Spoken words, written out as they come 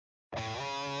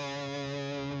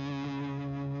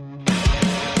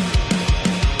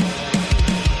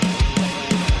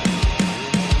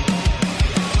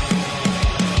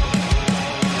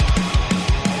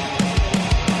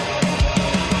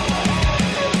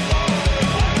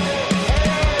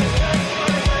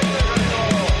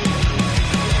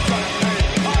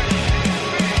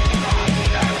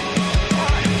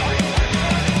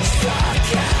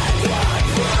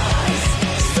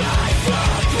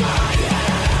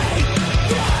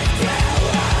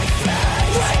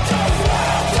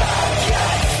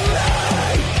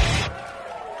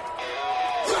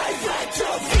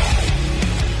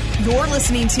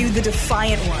listening to The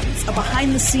Defiant Ones, a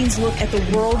behind-the-scenes look at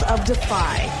the world of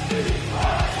Defy.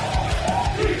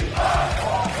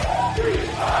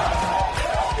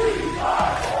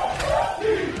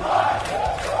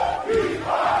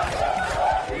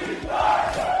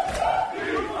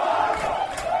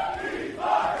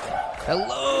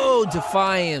 Hello,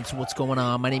 Defiance. What's going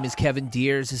on? My name is Kevin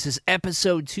Deers. This is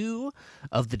episode 2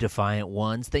 of The Defiant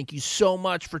Ones. Thank you so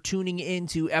much for tuning in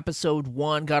to episode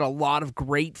 1. Got a lot of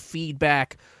great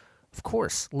feedback. Of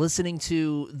course, listening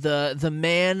to the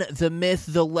man, the myth,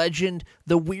 the legend,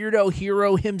 the weirdo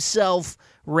hero himself,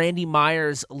 Randy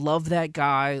Myers. Love that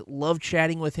guy. Love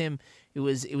chatting with him. It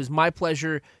was my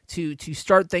pleasure to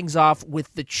start things off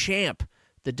with the champ,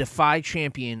 the Defy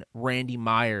champion, Randy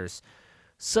Myers.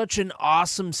 Such an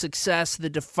awesome success the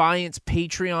Defiance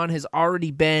Patreon has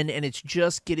already been, and it's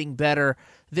just getting better.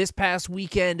 This past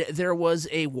weekend, there was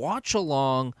a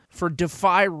watch-along for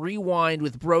Defy Rewind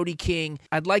with Brody King.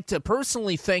 I'd like to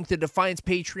personally thank the Defiance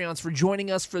Patreons for joining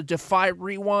us for Defy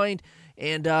Rewind,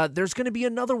 and there's going to be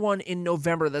another one in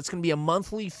November. That's going to be a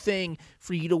monthly thing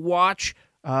for you to watch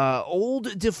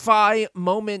old Defy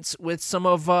moments with some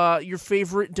of your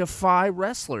favorite Defy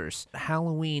wrestlers.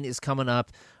 Halloween is coming up.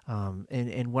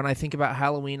 And when I think about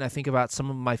Halloween, I think about some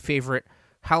of my favorite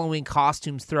Halloween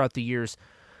costumes throughout the years.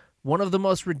 One of the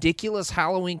most ridiculous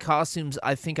Halloween costumes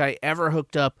I think I ever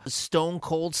hooked up was Stone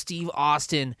Cold Steve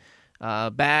Austin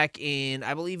back in,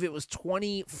 I believe it was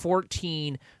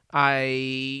 2014.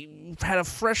 I had a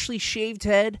freshly shaved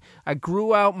head. I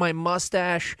grew out my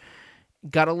mustache,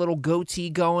 got a little goatee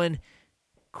going,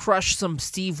 crushed some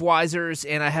Steve Weisers,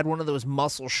 and I had one of those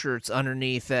muscle shirts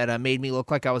underneath that made me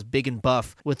look like I was big and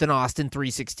buff with an Austin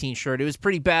 316 shirt. It was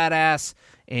pretty badass,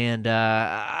 and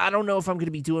I don't know if I'm going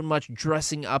to be doing much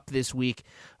dressing up this week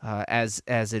as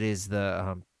it is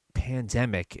the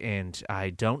pandemic, and I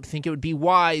don't think it would be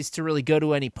wise to really go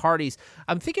to any parties.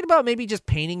 I'm thinking about maybe just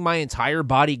painting my entire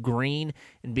body green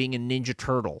and being a Ninja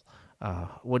Turtle.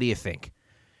 What do you think?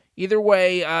 Either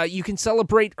way, you can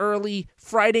celebrate early.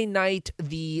 Friday night,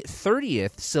 the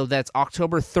 30th, so that's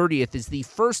October 30th, is the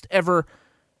first ever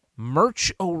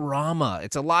Merch-O-Rama.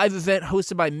 It's a live event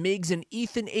hosted by Migs and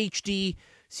Ethan HD,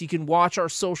 so you can watch our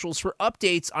socials for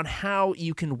updates on how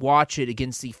you can watch it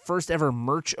against the first ever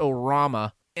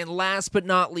Merch-O-Rama. And last but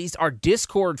not least, our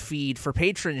Discord feed for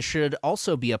patrons should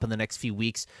also be up in the next few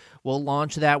weeks. We'll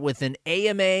launch that with an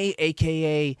AMA,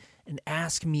 a.k.a. an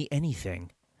Ask Me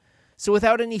Anything. So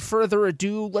without any further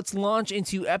ado, let's launch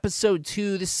into episode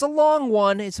 2. This is a long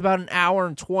one. It's about an hour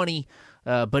and 20,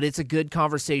 but it's a good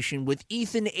conversation with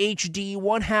Ethan HD,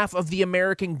 one half of the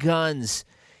American Guns.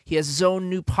 He has his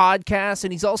own new podcast,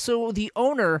 and he's also the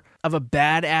owner of a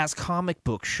badass comic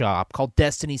book shop called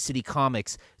Destiny City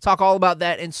Comics. Talk all about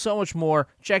that and so much more.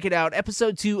 Check it out,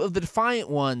 episode 2 of The Defiant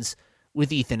Ones with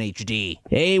Ethan HD.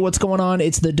 Hey, what's going on?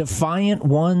 It's The Defiant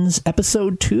Ones,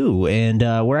 episode 2, and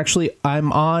I'm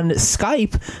on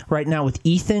Skype right now with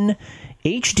Ethan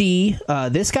HD.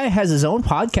 This guy has his own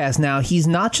podcast now. He's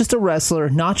not just a wrestler,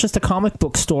 not just a comic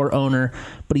book store owner,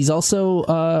 but he's also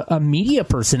a media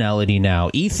personality now.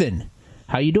 Ethan,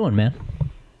 how you doing, man?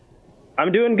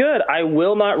 I'm doing good. I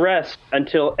will not rest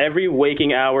until every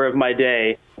waking hour of my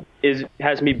day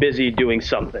has me busy doing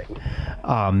something.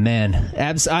 Oh man,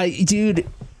 dude,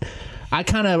 I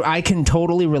can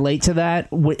totally relate to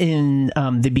that. In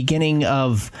the beginning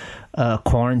of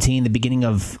quarantine, the beginning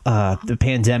of the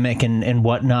pandemic and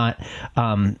whatnot,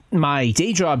 my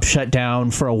day job shut down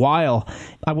for a while.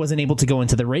 I wasn't able to go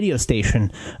into the radio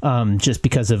station just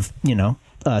because of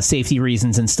safety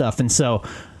reasons and stuff, and so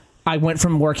I went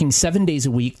from working 7 days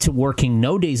a week to working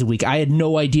no days a week. I had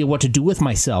no idea what to do with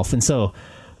myself, and so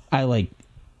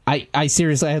I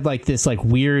seriously had this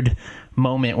weird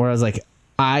moment where I was like,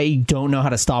 I don't know how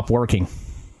to stop working.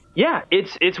 Yeah,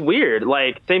 it's weird.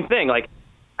 Same thing.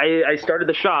 I started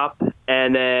the shop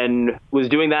and then was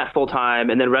doing that full time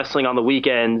and then wrestling on the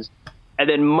weekends. And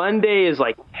then Monday is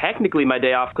technically my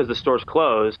day off because the store's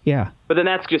closed. Yeah. But then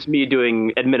that's just me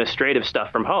doing administrative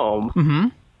stuff from home. Mm-hmm.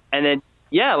 And then,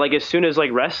 as soon as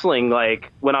wrestling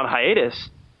went on hiatus,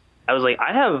 I was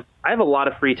I have a lot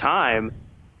of free time.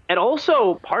 And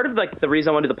also part of the reason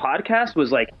I wanted the podcast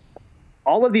was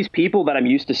all of these people that I'm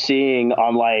used to seeing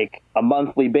on a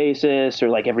monthly basis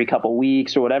or every couple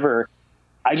weeks or whatever,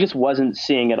 I just wasn't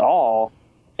seeing at all.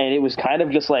 And it was kind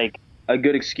of just a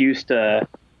good excuse to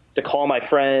call my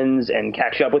friends and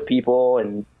catch up with people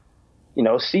and,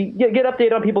 get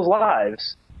update on people's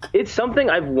lives. It's something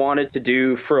I've wanted to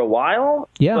do for a while,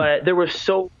 but there were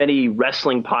so many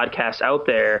wrestling podcasts out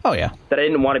there that I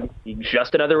didn't want to be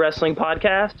just another wrestling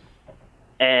podcast.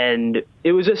 And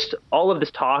it was just all of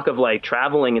this talk of like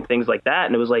traveling and things like that.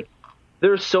 And it was like,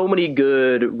 there's so many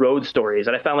good road stories.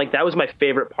 And I found like that was my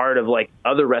favorite part of like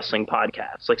other wrestling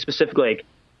podcasts, like specifically like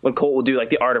when Colt will do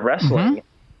like the Art of Wrestling.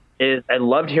 Is I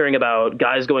loved hearing about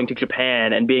guys going to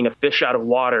Japan and being a fish out of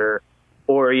water,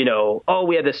 or, you know, oh,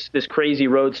 we had this crazy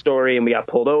road story and we got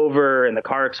pulled over and the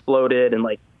car exploded. And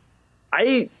like,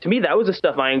 to me, that was the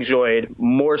stuff I enjoyed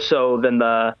more so than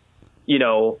the, you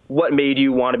know, what made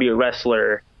you want to be a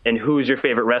wrestler and who's your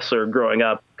favorite wrestler growing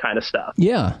up kind of stuff.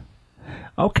 Yeah.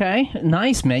 Okay.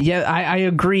 Nice, man. Yeah, I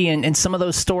agree. And some of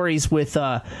those stories with,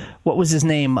 what was his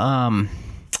name?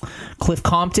 Cliff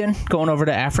Compton going over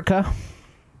to Africa.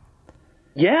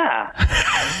 Yeah.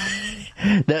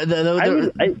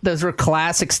 Those were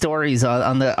classic stories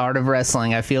on the Art of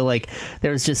Wrestling. I feel like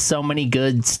there's just so many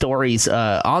good stories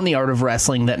on the Art of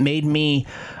Wrestling that made me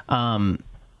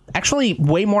actually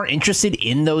way more interested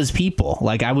in those people.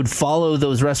 Like, I would follow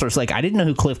those wrestlers. Like, I didn't know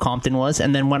who Cliff Compton was,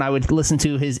 and then when I would listen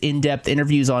to his in-depth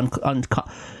interviews on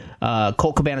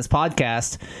Colt Cabana's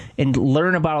podcast and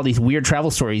learn about all these weird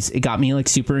travel stories, it got me like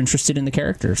super interested in the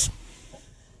characters.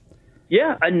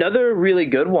 Yeah, another really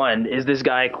good one is this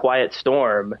guy, Quiet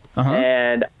Storm.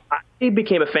 And I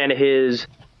became a fan of his,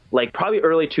 like, probably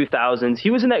early 2000s. He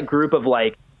was in that group of,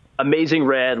 like, Amazing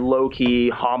Red, Low-Key,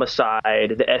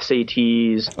 Homicide, the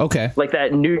SATs. Okay. Like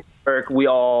that New York, we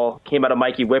all came out of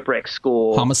Mikey Whipwreck's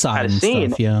school. Homicide kind of and scene.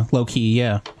 stuff, yeah. Low-Key,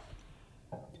 yeah.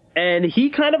 And he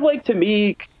kind of, like, to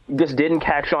me, just didn't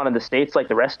catch on in the States like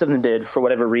the rest of them did for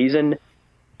whatever reason.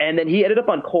 And then he ended up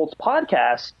on Colt's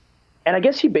podcast. And I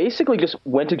guess he basically just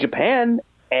went to Japan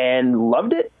and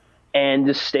loved it and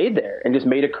just stayed there and just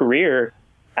made a career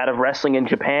out of wrestling in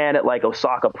Japan at like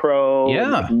Osaka Pro,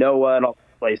 and like Noah and all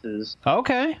those places.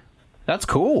 Okay. That's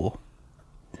cool.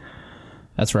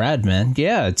 That's rad, man.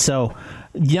 Yeah. So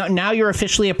now you're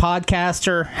officially a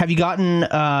podcaster. Have you gotten,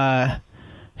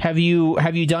 have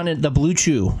you done the Blue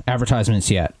Chew advertisements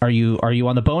yet? Are you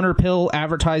on the boner pill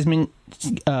advertisement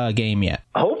game yet?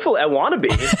 Hopefully I want to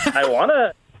be. I want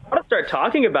to start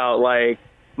talking about like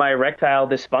my erectile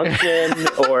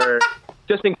dysfunction or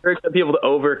just encourage people to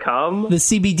overcome the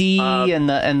CBD and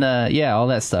the all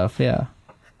that stuff. Yeah.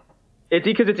 It's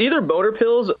because it's either boner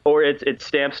pills or it's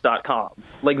stamps.com.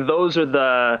 Like those are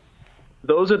the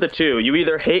two. You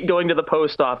either hate going to the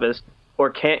post office or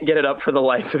can't get it up for the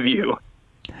life of you.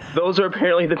 Those are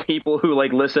apparently the people who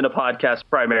like listen to podcasts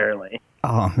primarily.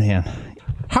 Oh man.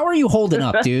 How are you holding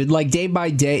up, dude? Like day by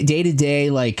day, day to day,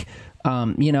 like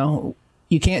you know,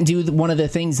 you can't do one of the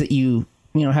things that you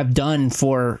have done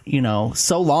for,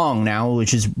 so long now,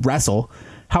 which is wrestle.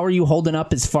 How are you holding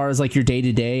up as far as like your day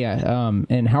to day?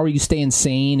 And how are you staying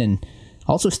sane and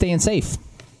also staying safe?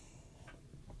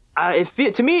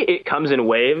 To me, it comes in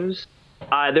waves.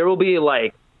 There will be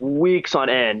like weeks on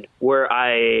end where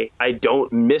I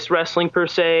don't miss wrestling per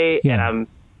se. Yeah. And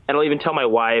I'll even tell my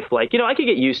wife, like, I could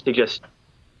get used to just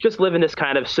living this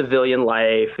kind of civilian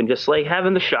life and just like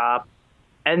having the shop.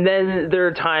 And then there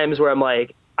are times where I'm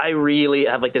like, I really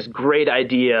have like this great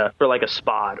idea for like a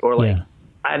spot, or like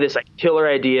I have this like killer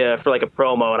idea for like a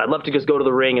promo and I'd love to just go to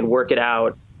the ring and work it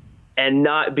out, and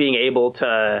not being able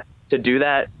to do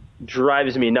that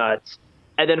drives me nuts.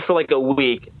 And then for like a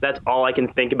week, that's all I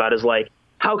can think about is like,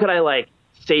 how could I like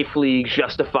safely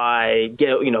justify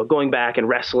going back and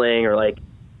wrestling, or like,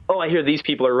 oh, I hear these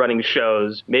people are running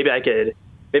shows. Maybe I could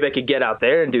get out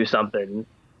there and do something.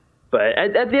 But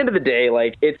at the end of the day,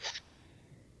 like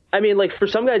for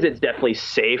some guys, it's definitely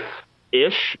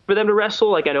safe-ish for them to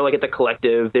wrestle. Like I know like at the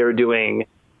Collective, they were doing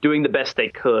the best they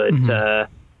could to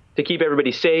keep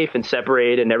everybody safe and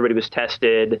separated, and everybody was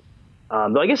tested.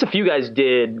 Though I guess a few guys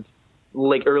did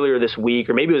like earlier this week,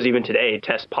 or maybe it was even today,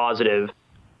 test positive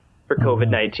for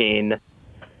COVID-19.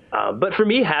 But for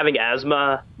me, having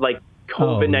asthma, like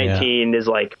COVID-19 is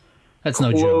like that's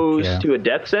close no joke, to a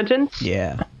death sentence.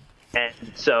 Yeah. And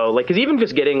so like, cause even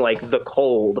just getting like the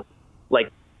cold, like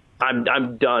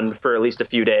I'm done for at least a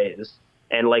few days,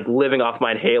 and like living off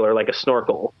my inhaler like a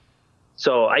snorkel.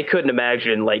 So I couldn't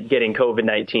imagine like getting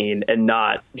COVID-19 and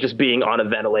not just being on a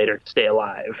ventilator to stay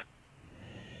alive.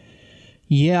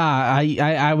 Yeah,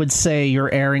 I would say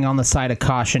you're erring on the side of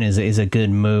caution is a good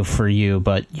move for you,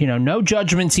 but no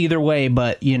judgments either way.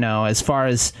 But as far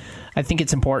as, I think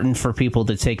it's important for people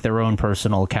to take their own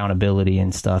personal accountability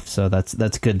and stuff. So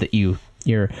that's good that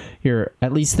you're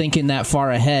at least thinking that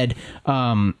far ahead.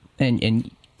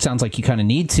 And sounds like you kind of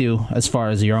need to, as far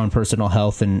as your own personal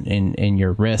health and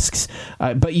your risks.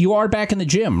 But you are back in the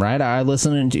gym, right? I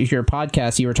listened to your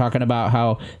podcast. You were talking about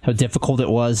how difficult it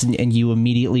was, and you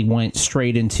immediately went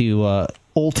straight into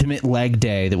ultimate leg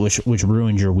day, which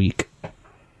ruined your week.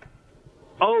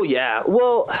 Oh yeah.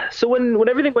 Well, so when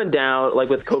everything went down, like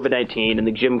with COVID-19 and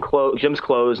the gyms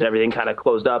closed and everything kind of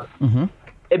closed up,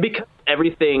 it because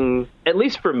everything, at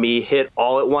least for me, hit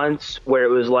all at once. Where it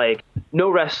was like no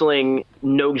wrestling,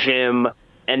 no gym,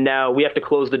 and now we have to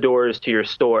close the doors to your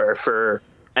store for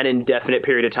an indefinite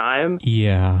period of time.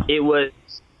 Yeah. It was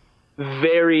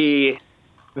very,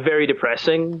 very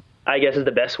depressing, I guess is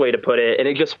the best way to put it. And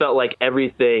it just felt like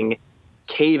everything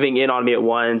caving in on me at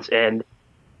once. And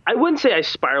I wouldn't say I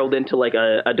spiraled into like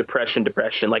a depression.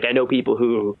 Like I know people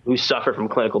who suffer from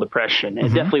clinical depression. It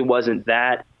definitely wasn't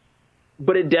that,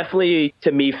 but it definitely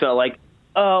to me felt like,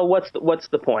 oh, what's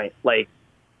the point? Like,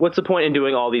 what's the point in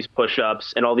doing all these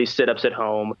push-ups and all these sit-ups at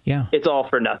home? Yeah. It's all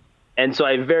for nothing. And so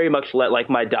I very much let like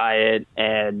my diet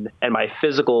and my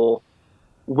physical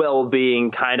well-being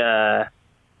kind of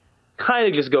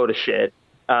just go to shit,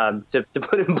 to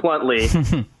put it bluntly.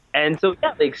 And so,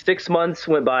 yeah, like 6 months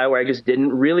went by where I just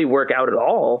didn't really work out at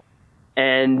all.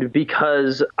 And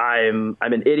because I'm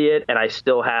an idiot and I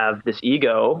still have this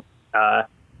ego,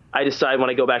 I decide when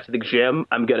I go back to the gym,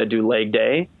 I'm going to do leg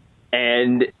day.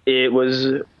 And it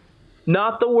was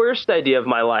not the worst idea of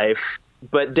my life,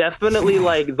 but definitely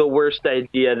like the worst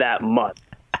idea that month.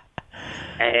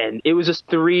 And it was just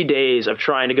 3 days of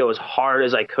trying to go as hard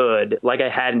as I could, like I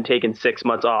hadn't taken 6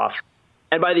 months off.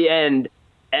 And by the end,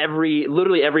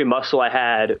 literally every muscle I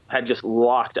had just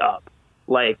locked up.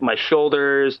 Like my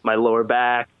shoulders, my lower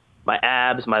back, my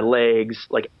abs, my legs,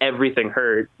 like everything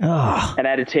hurt. Ugh. And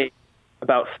I had to take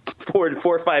about 4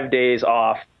 or 5 days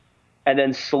off and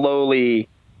then slowly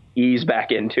ease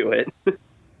back into it.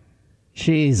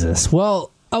 Jesus.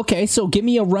 Well, okay, so give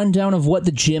me a rundown of what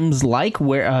the gym's like,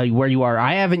 where you are.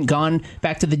 I haven't gone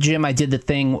back to the gym. I did the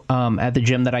thing at the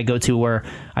gym that I go to where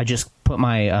I just put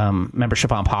my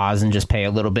membership on pause and just pay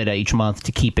a little bit each month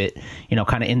to keep it,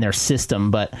 kind of in their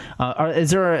system. But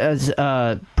is there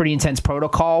a pretty intense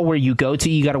protocol where you go to,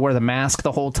 you got to wear the mask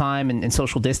the whole time and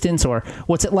social distance, or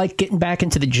what's it like getting back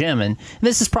into the gym? And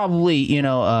this is probably,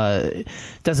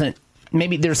 doesn't.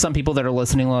 Maybe there's some people that are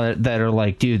listening that are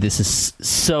like, dude, this is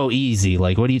so easy.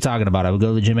 Like, what are you talking about? I would go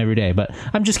to the gym every day. But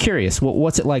I'm just curious.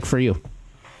 What's it like for you?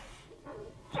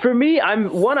 For me,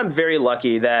 I'm very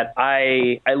lucky that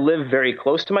I live very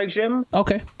close to my gym.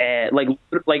 Okay. And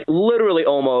like literally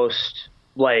almost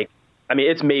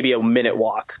it's maybe a minute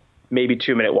walk, maybe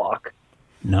 2 minute walk.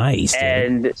 Nice. Dude.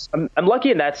 And I'm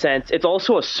lucky in that sense. It's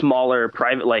also a smaller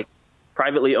privately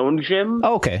owned gym.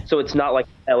 Oh, okay. So it's not like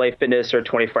LA Fitness or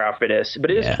 24 Hour Fitness, but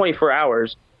it is 24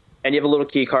 hours and you have a little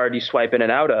key card you swipe in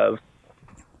and out of.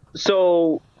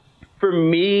 So for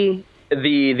me,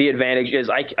 the advantage is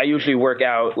I usually work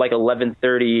out like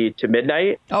 11:30 to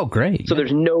midnight. Oh, great. So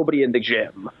there's nobody in the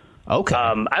gym. Okay.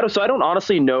 I don't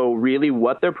honestly know really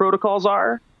what their protocols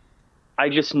are. I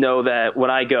just know that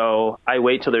when I go, I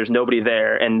wait till there's nobody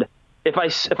there. And if I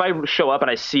show up and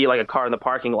I see like a car in the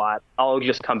parking lot, I'll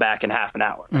just come back in half an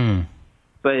hour.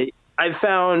 But I've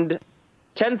found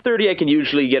 10:30 I can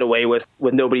usually get away with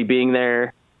nobody being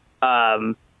there.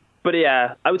 But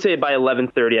yeah, I would say by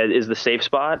 11:30 is the safe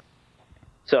spot.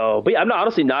 So, but yeah, I'm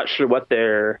honestly not sure what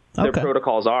their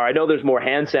protocols are. I know there's more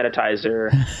hand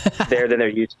sanitizer there than there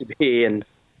used to be, and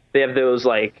they have those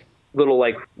like little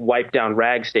like wipe down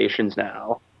rag stations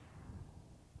now.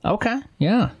 Okay,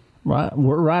 yeah, right,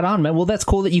 we're right on, man. Well, that's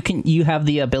cool that you have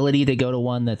the ability to go to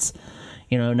one that's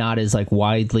not as like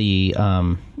widely,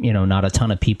 not a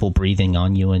ton of people breathing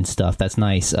on you and stuff. That's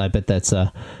nice. I bet that's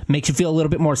makes you feel a little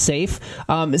bit more safe.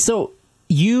 So.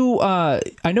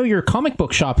 I know your comic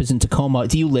book shop is in Tacoma.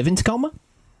 Do you live in Tacoma?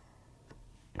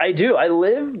 I do. I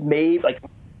live maybe like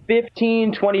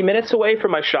 15, 20 minutes away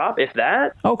from my shop, if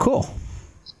that. Oh, cool.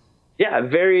 Yeah,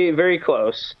 very, very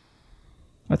close.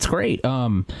 That's great.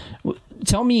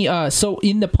 Tell me, so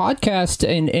in the podcast,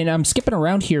 and I'm skipping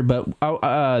around here, but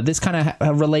this kind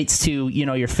of relates to,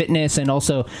 your fitness, and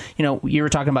also, you were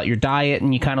talking about your diet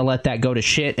and you kind of let that go to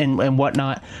shit and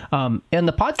whatnot. In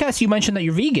the podcast, you mentioned that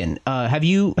you're vegan. Have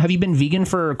you been vegan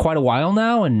for quite a while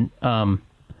now? And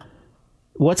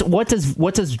what does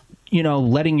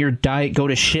letting your diet go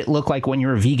to shit look like when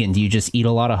you're a vegan? Do you just eat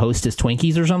a lot of Hostess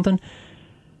Twinkies or something?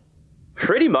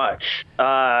 Pretty much.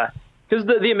 Because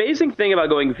the amazing thing about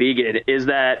going vegan is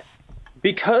that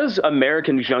because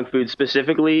American junk food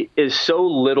specifically is so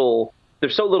little,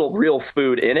 there's so little real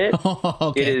food in it.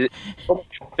 Okay. It is so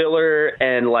much filler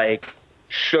and like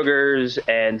sugars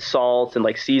and salts and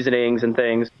like seasonings and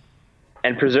things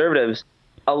and preservatives.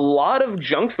 A lot of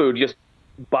junk food just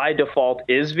by default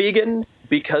is vegan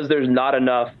because there's not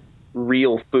enough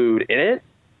real food in it.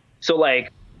 So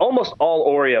like almost all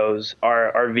Oreos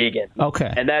are vegan.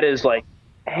 Okay. And that is like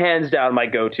hands down my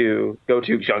go-to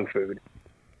junk food.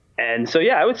 And so,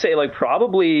 yeah, I would say like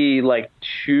probably like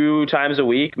 2 times a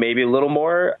week, maybe a little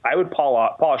more. I would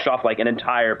polish off like an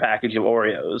entire package of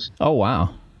Oreos. Oh,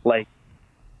 wow. Like,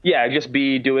 yeah, just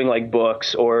be doing like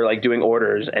books or like doing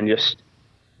orders and just,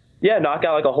 yeah, knock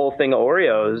out like a whole thing of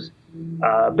Oreos.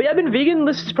 But yeah, I've been vegan.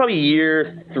 This is probably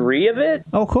year 3 of it.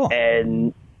 Oh, cool.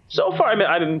 And so far,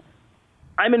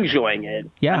 I'm enjoying it.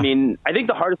 Yeah. I mean, I think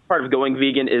the hardest part of going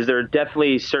vegan is there are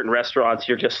definitely certain restaurants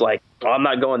you're just like, oh, I'm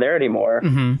not going there anymore.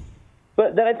 Mm-hmm.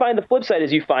 But then I find the flip side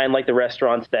is you find like the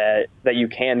restaurants that you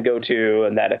can go to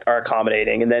and that are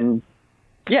accommodating. And then,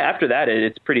 yeah, after that,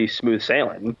 it's pretty smooth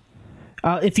sailing.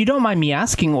 If you don't mind me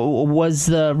asking, was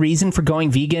the reason for going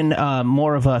vegan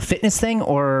more of a fitness thing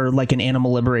or like an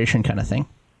animal liberation kind of thing?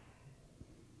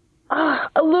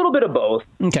 A little bit of both.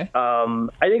 Okay. I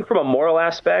think from a moral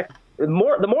aspect, the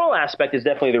moral aspect is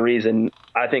definitely the reason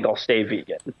I think I'll stay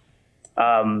vegan.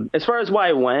 As far as why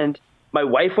I went, my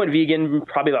wife went vegan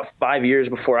probably about 5 years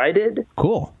before I did.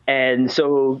 Cool. And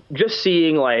so just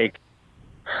seeing like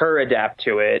her adapt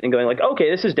to it and going like, okay,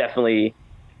 this is definitely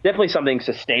something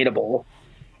sustainable.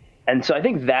 And so I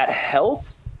think that helped.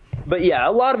 But yeah,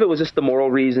 a lot of it was just the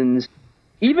moral reasons.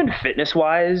 Even fitness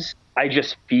wise, I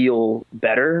just feel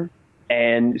better.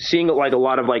 And seeing like a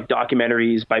lot of like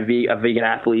documentaries by vegan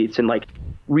athletes and like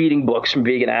reading books from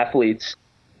vegan athletes,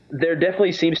 there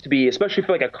definitely seems to be, especially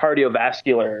for like a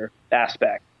cardiovascular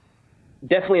aspect,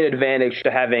 definitely an advantage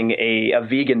to having a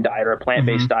vegan diet or a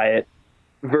plant-based diet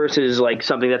versus like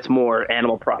something that's more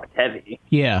animal product heavy.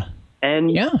 Yeah.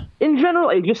 And in general,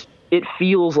 it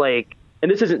feels like,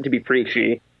 and this isn't to be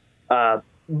preachy, but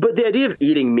the idea of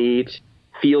eating meat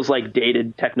feels like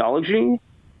dated technology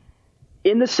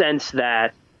in the sense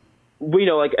that we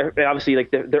know, like, obviously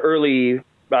like the early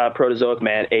protozoic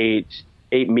man ate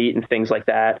meat and things like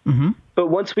that. Mm-hmm. But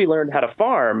once we learned how to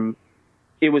farm,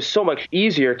 it was so much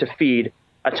easier to feed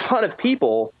a ton of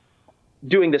people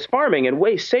doing this farming and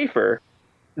way safer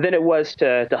than it was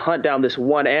to hunt down this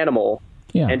one animal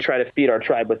and try to feed our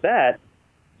tribe with that.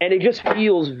 And it just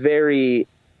feels very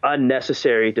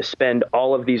unnecessary to spend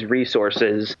all of these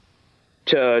resources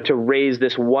to raise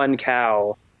this one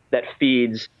cow that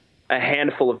feeds a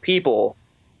handful of people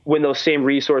when those same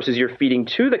resources you're feeding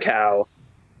to the cow,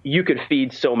 you could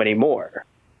feed so many more.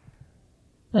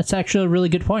 That's actually a really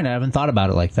good point. I haven't thought about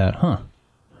it like that, huh?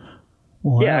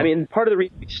 Wow. Yeah, I mean, part of the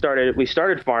reason we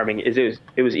started farming is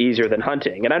it was easier than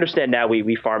hunting. And I understand now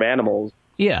we farm animals.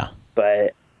 Yeah.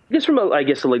 But just from a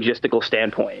logistical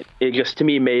standpoint, it just to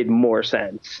me made more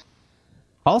sense.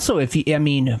 Also,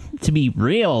 to be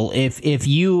real, if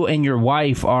you and your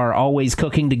wife are always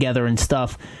cooking together and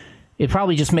stuff, it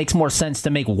probably just makes more sense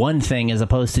to make one thing as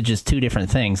opposed to just 2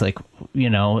 different things. Like,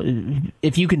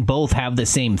 if you can both have the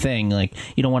same thing, like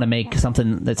you don't want to make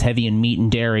something that's heavy in meat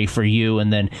and dairy for you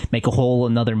and then make a whole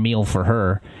another meal for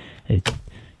her.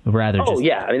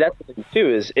 Yeah. I mean, that's the thing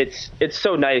too, is it's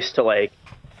so nice to like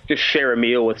just share a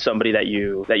meal with somebody that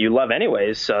you love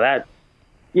anyways. So that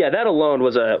alone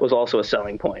was also a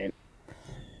selling point.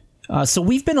 So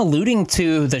we've been alluding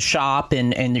to the shop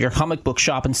and your comic book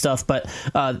shop and stuff, but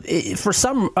for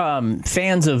some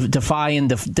fans of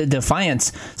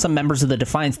Defiance, some members of the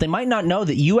Defiance, they might not know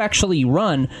that you actually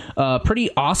run a pretty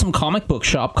awesome comic book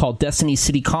shop called Destiny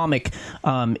City Comic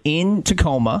in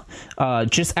Tacoma,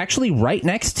 just actually right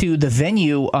next to the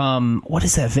venue. What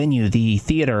is that venue? The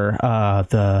theater,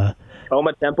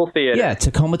 Tacoma Temple Theater. Yeah,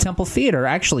 Tacoma Temple Theater.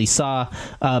 I actually saw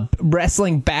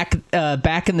wrestling back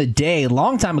in the day, a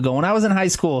long time ago. When I was in high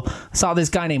school, I saw this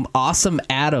guy named Awesome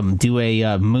Adam do a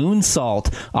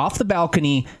moonsault off the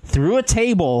balcony through a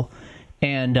table,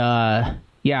 and I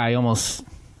almost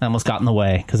got in the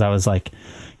way because I was like,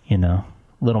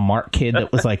 little Mark kid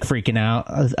that was like freaking out.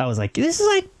 I was like, this is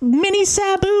like mini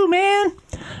Sabu, man.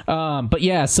 But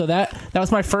yeah, so that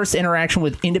was my first interaction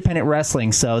with independent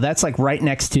wrestling. So that's like right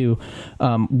next to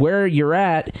where you're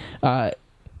at.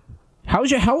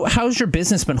 How's your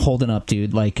business been holding up,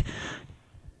 dude? Like,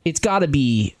 it's got to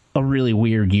be a really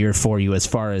weird year for you as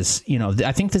far as,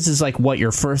 I think this is like what,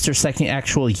 your first or second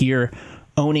actual year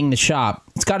owning the shop.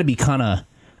 It's got to be kind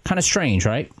of strange,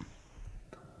 right?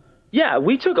 Yeah,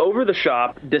 we took over the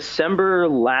shop December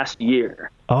last year.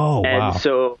 Oh, wow. And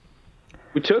so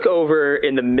we took over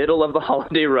in the middle of the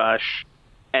holiday rush,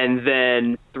 and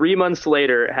then 3 months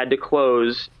later had to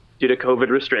close due to COVID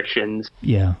restrictions.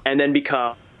 Yeah. And then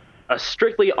become a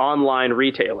strictly online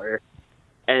retailer.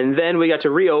 And then we got to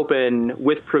reopen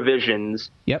with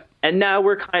provisions. Yep. And now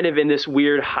we're kind of in this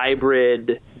weird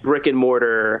hybrid brick and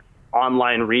mortar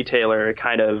online retailer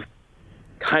kind of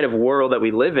world that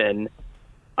we live in.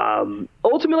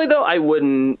 Ultimately, though, I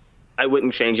wouldn't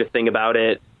change a thing about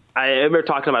it. I remember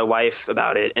talking to my wife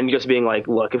about it and just being like,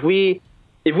 look, if we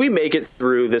make it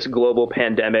through this global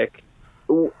pandemic,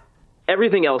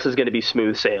 everything else is going to be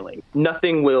smooth sailing.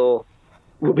 Nothing will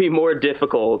be more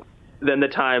difficult than the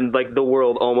time like the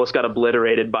world almost got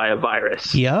obliterated by a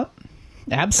virus. Yep.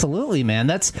 Absolutely, man.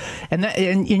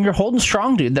 And you're holding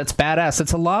strong, dude. That's badass.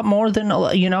 That's a lot more than,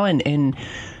 you know, and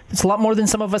it's a lot more than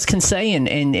some of us can say.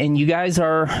 And you guys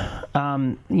are,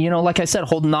 you know, like I said,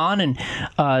 holding on,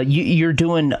 and you're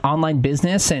doing online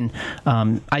business. And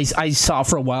I saw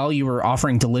for a while you were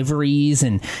offering deliveries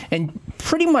and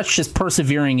pretty much just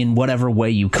persevering in whatever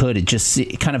way you could. It just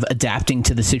kind of adapting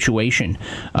to the situation.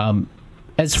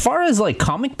 As far as like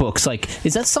comic books, like,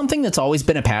 is that something that's always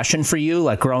been a passion for you?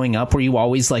 Like growing up, were you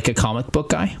always like a comic book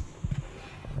guy?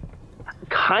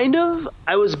 Kind of.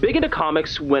 I was big into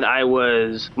comics when I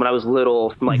was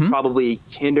little, from like probably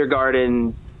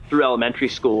kindergarten through elementary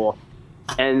school.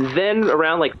 And then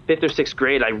around like 5th or 6th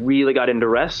grade, I really got into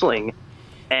wrestling.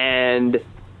 And,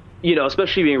 you know,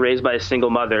 especially being raised by a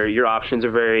single mother, your options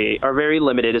are very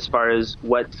limited as far as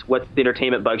what's the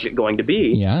entertainment budget going to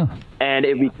be. Yeah. And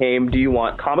it became, do you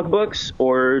want comic books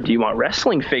or do you want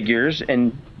wrestling figures?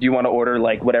 And do you want to order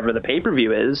like whatever the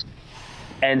pay-per-view is?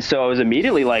 And so I was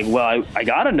immediately like, well, I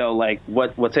got to know like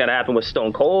what's going to happen with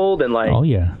Stone Cold, and like, oh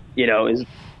yeah, you know, is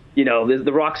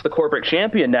The Rock's the corporate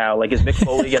champion now. Like, is Mick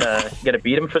Foley gonna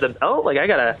beat him for the belt? Like, I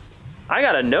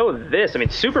gotta know this. I mean,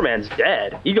 Superman's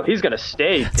dead. He's gonna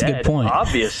stay That's dead, a good point.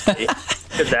 Obviously,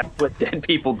 because that's what dead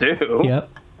people do. Yep.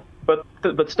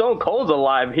 But Stone Cold's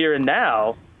alive here and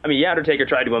now. I mean, yeah, Undertaker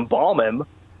tried to embalm him,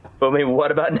 but I mean,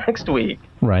 what about next week?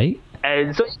 Right.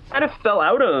 And so he kind of fell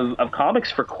out of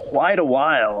comics for quite a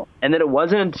while. And then it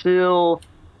wasn't until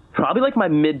probably like my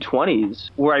mid-20s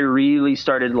where I really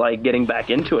started like getting back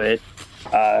into it.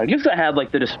 Just I had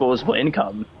like the disposable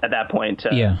income at that point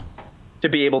to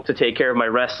be able to take care of my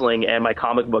wrestling and my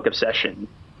comic book obsession.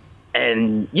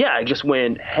 And yeah, I just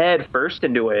went head first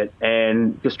into it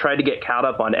and just tried to get caught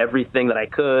up on everything that I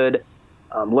could,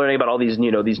 learning about all these, you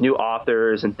know, these new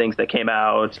authors and things that came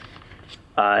out.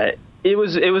 It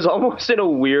was almost in a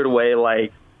weird way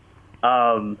like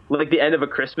the end of a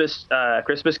Christmas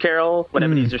Carol when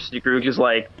Ebenezer Scrooge is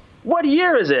like, what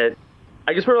year is it?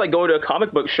 I just remember like going to a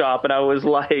comic book shop and I was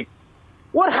like,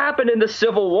 what happened in the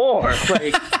Civil War?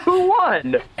 Like, who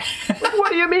won?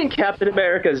 What do you mean Captain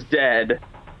America's dead?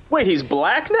 Wait, he's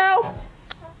black now?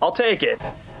 I'll take it.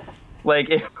 Like,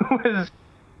 it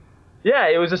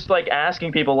was just like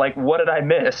asking people like, what did I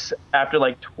miss after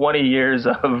like 20 years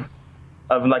of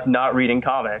like not reading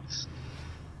comics?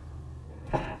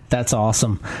 That's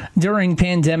awesome. During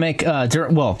pandemic,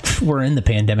 we're in the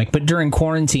pandemic, but during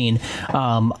quarantine,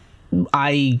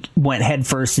 I went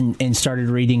headfirst and started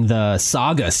reading the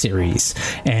Saga series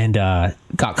and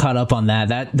got caught up on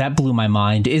that. That blew my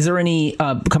mind. Is there any,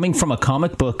 coming from a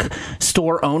comic book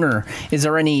store owner, is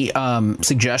there any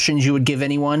suggestions you would give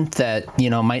anyone that, you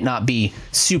know, might not be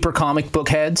super comic book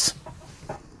heads?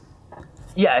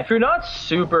 Yeah, if you're not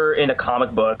super into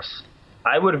comic books,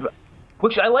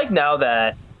 which I like now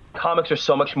that comics are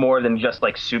so much more than just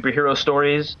like superhero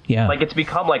stories. Yeah. Like it's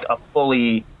become like a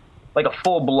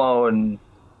full-blown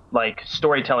like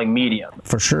storytelling medium.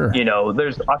 For sure. You know,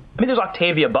 there's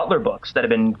Octavia Butler books that have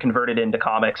been converted into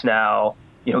comics now.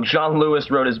 You know, John Lewis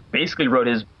basically wrote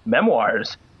his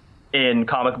memoirs in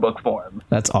comic book form.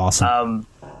 That's awesome.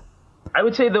 I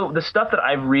would say the stuff that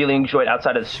I've really enjoyed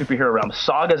outside of the superhero realm,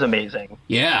 Saga's amazing.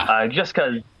 Yeah. Just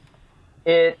because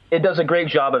it does a great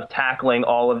job of tackling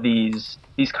all of these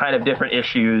kind of different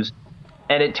issues,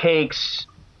 and it takes,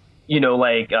 you know,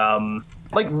 like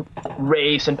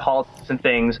race and politics and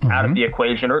things out of the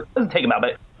equation, or doesn't take them out,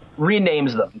 but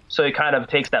renames them. So it kind of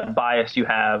takes that bias you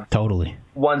have totally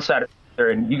one side or the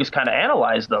other, and you just kind of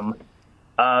analyze them.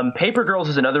 Paper Girls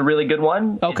is another really good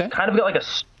one. Okay. It's kind of got like a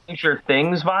Stranger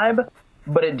Things vibe,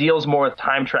 but it deals more with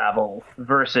time travel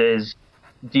versus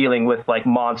dealing with like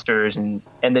monsters and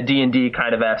the D&D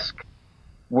kind of esque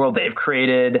world they've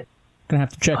created. Gonna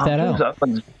have to check that out.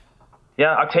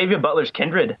 Yeah, Octavia Butler's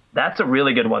Kindred. That's a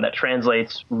really good one that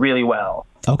translates really well.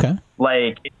 Okay.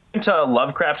 Like, into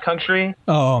Lovecraft country.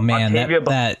 Oh man,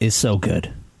 that is so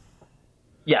good.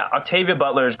 Yeah, Octavia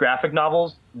Butler's graphic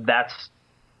novels, that's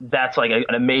like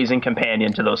an amazing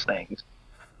companion to those things.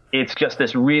 It's just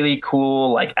this really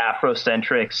cool, like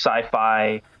Afrocentric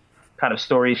sci-fi kind of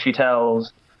stories she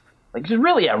tells. Like, just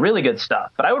really, really good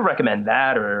stuff. But I would recommend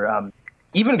that, or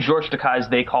even George Takei's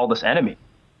They Called Us Enemy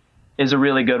is a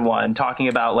really good one, talking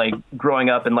about like growing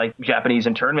up in like Japanese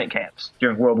internment camps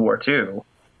during World War II.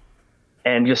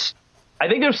 And just, I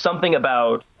think there's something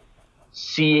about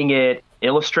seeing it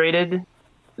illustrated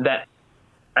that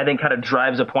I think kind of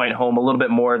drives a point home a little bit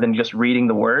more than just reading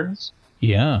the words.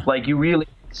 Yeah. Like, you really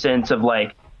get a sense of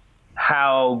like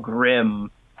how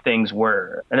grim things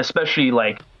were, and especially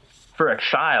like for a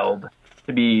child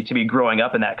to be growing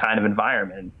up in that kind of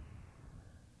environment.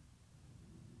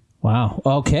 Wow.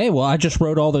 Okay. Well, I just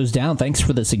wrote all those down. Thanks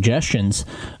for the suggestions.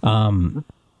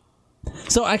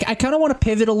 So I kind of want to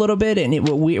pivot a little bit, and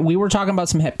we were talking about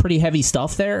some pretty heavy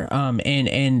stuff there,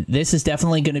 and this is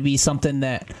definitely going to be something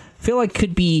that I feel like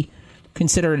could be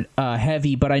considered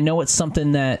heavy, but I know it's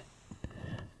something that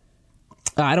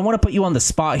I don't want to put you on the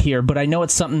spot here, but I know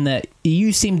it's something that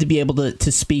you seem to be able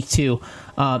to speak to.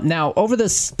 Now, over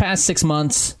this past 6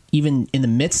 months, even in the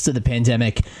midst of the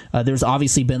pandemic, there's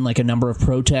obviously been like a number of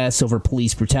protests over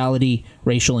police brutality,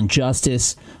 racial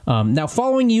injustice. Now,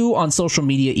 following you on social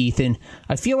media, Ethan,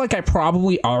 I feel like I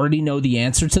probably already know the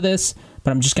answer to this,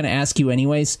 but I'm just going to ask you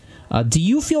anyways. Do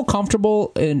you feel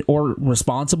comfortable or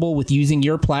responsible with using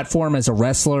your platform as a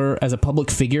wrestler, as a public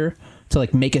figure, to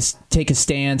like take a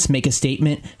stance, make a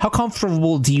statement? How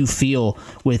comfortable do you feel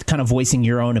with kind of voicing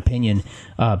your own opinion,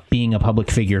 being a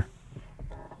public figure?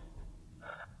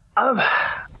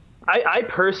 I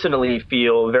personally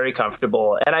feel very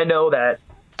comfortable, and I know that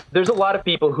there's a lot of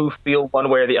people who feel one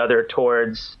way or the other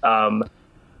towards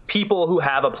people who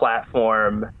have a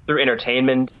platform through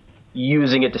entertainment,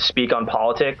 using it to speak on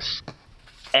politics.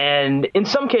 And in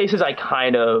some cases, I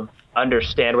kind of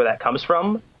understand where that comes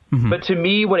from. Mm-hmm. But to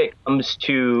me, when it comes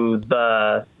to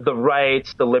the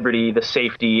rights, the liberty, the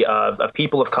safety of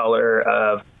people of color,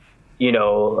 of,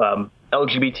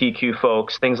 LGBTQ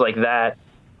folks, things like that,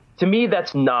 to me,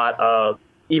 that's not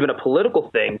even a political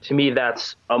thing. To me,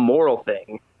 that's a moral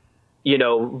thing.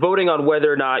 Voting on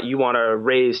whether or not you want to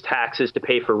raise taxes to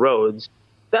pay for roads,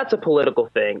 that's a political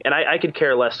thing. And I could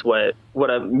care less what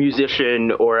a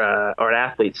musician or an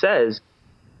athlete says.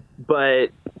 But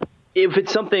if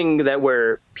it's something that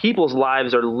where people's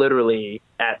lives are literally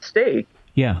at stake,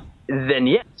 yeah, then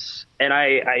yes. And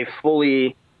I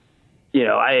fully,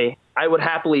 I would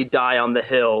happily die on the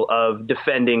hill of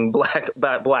defending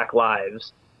black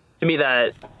lives. To me,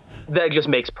 that just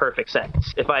makes perfect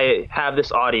sense. If I have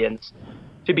this audience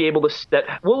to be able to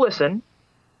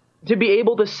to be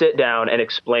able to sit down and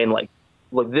explain, like,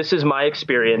 look, this is my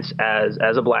experience as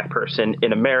a black person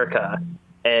in America.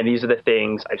 And these are the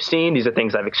things I've seen. These are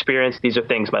things I've experienced. These are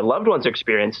things my loved ones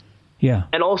experienced. Yeah.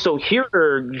 And also, here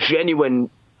are genuine,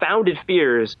 founded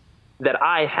fears that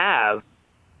I have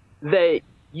that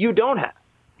you don't have.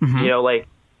 Mm-hmm.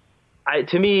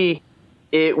 To me,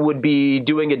 it would be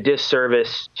doing a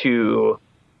disservice to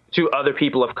other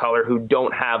people of color who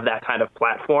don't have that kind of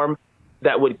platform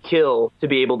that would kill to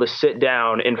be able to sit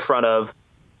down in front of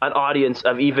an audience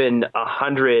of even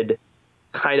 100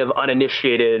 kind of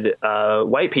uninitiated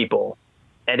white people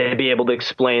and to be able to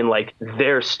explain like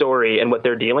their story and what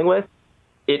they're dealing with.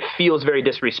 It feels very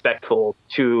disrespectful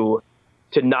to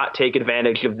not take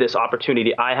advantage of this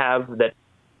opportunity I have that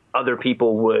other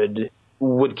people would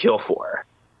kill for.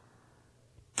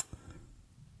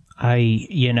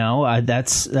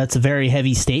 That's a very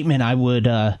heavy statement. I would,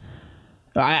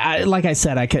 I like I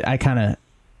said, I kind of,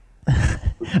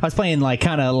 I was playing like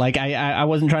kind of like I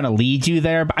wasn't trying to lead you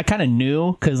there, but I kind of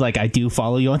knew because like I do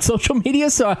follow you on social media,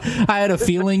 so I had a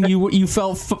feeling you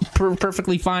felt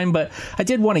perfectly fine. But I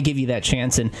did want to give you that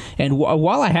chance, and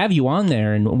while I have you on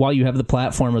there, and while you have the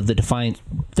platform of the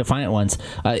Defiant Ones,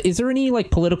 is there any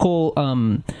like political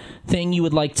thing you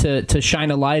would like to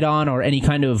shine a light on, or any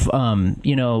kind of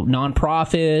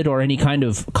nonprofit or any kind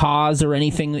of cause or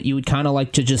anything that you would kind of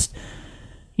like to just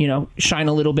shine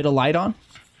a little bit of light on?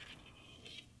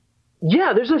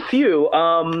 Yeah, there's a few.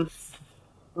 One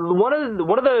of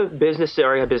the business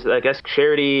area, I guess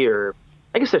charity, or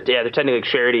I guess they're technically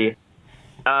charity,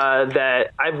 that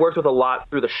I've worked with a lot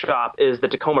through the shop is the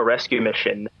Tacoma Rescue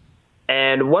Mission.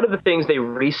 And one of the things they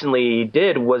recently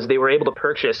did was they were able to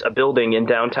purchase a building in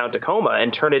downtown Tacoma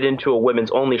and turn it into a women's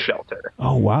only shelter.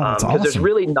 Oh, wow. That's awesome. Because there's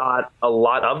really not a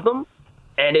lot of them.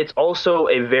 And it's also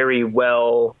a very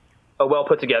well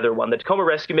put together one. The Tacoma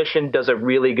Rescue Mission does a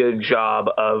really good job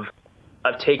of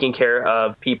taking care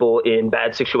of people in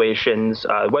bad situations,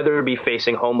 whether it be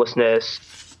facing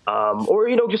homelessness, or,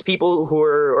 just people who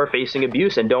are facing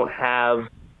abuse and don't have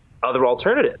other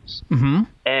alternatives. Mm-hmm.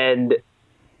 And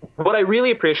what I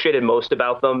really appreciated most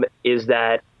about them is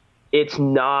that it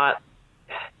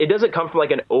doesn't come from like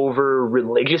an over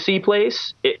religious-y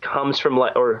place. It comes from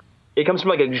like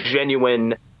a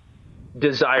genuine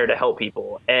desire to help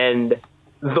people. And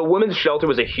the women's shelter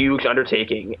was a huge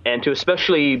undertaking, and to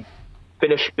especially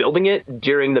finish building it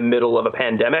during the middle of a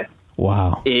pandemic,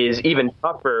 wow, is even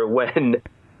tougher when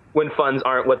funds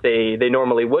aren't what they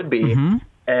normally would be. Mm-hmm.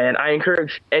 And I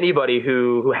encourage anybody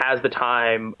who has the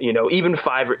time, even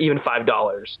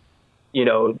 $5,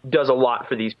 does a lot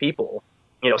for these people,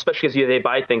 especially because they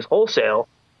buy things wholesale.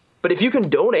 But if you can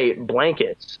donate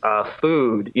blankets,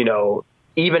 food,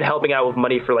 even helping out with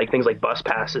money for like things like bus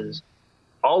passes,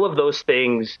 all of those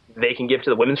things they can give to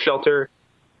the women's shelter,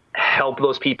 help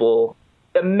those people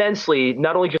immensely,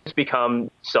 not only just become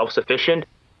self-sufficient,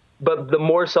 but the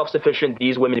more self-sufficient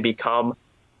these women become,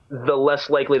 the less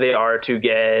likely they are to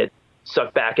get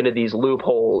sucked back into these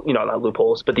not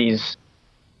loopholes, but these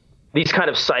kind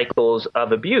of cycles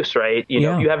of abuse, right?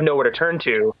 You have nowhere to turn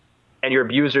to, and your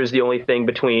abuser is the only thing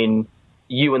between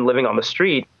you and living on the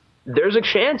street. There's a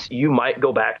chance you might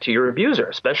go back to your abuser,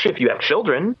 especially if you have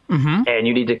children and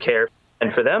you need to care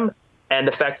for them. And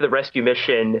the fact that the rescue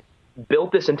mission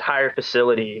built this entire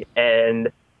facility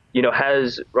and,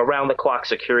 has around the clock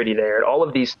security there and all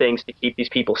of these things to keep these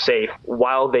people safe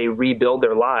while they rebuild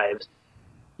their lives.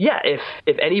 Yeah. If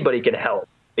anybody can help,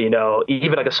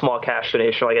 even like a small cash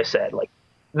donation, like I said, like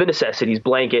the necessities,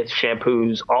 blankets,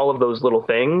 shampoos, all of those little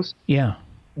things. Yeah.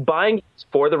 Buying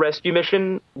for the rescue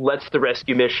mission lets the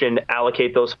rescue mission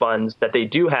allocate those funds that they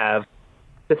do have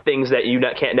to things that you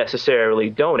can't necessarily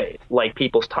donate, like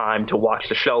people's time to watch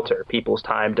the shelter, people's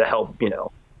time to help,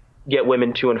 get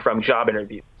women to and from job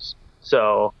interviews.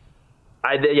 So,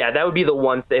 that would be the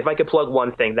one thing. If I could plug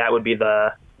one thing, that would be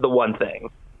the one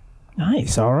thing.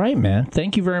 Nice. All right, man.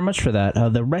 Thank you very much for that.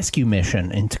 The rescue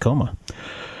mission in Tacoma.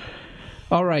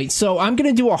 All right, so I'm going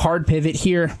to do a hard pivot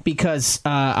here because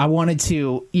I wanted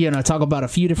to, talk about a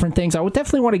few different things. I would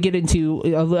definitely want to get into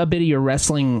a bit of your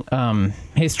wrestling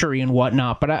history and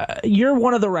whatnot, but you're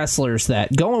one of the wrestlers that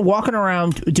walking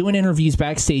around doing interviews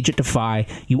backstage at Defy,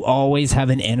 you always have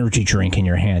an energy drink in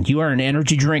your hand. You are an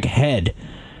energy drink head.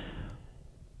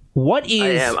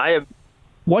 I am.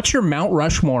 What's your Mount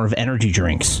Rushmore of energy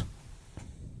drinks?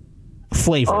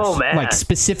 Flavors. Oh, man. Like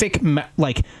specific,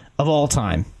 like of all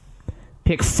time.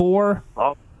 Pick 4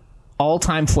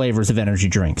 all-time flavors of energy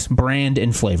drinks, brand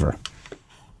and flavor.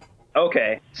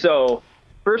 Okay, so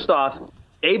first off,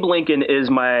 Abe Lincoln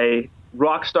is my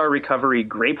Rockstar Recovery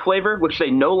grape flavor, which they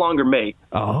no longer make.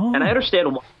 Oh. And I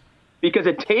understand why. Because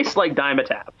it tastes like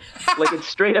Dimetap. Like, it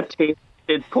straight up tastes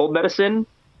cold medicine,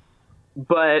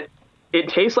 but it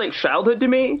tastes like childhood to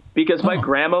me because my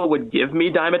grandma would give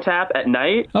me Dimetap at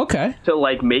night. Okay. To,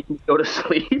 like, make me go to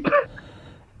sleep.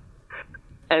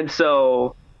 And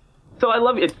so I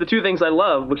love it's the two things I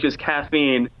love, which is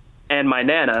caffeine and my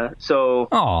Nana. So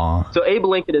Abe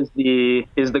Lincoln is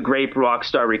the grape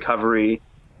Rockstar Recovery.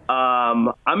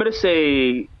 I'm gonna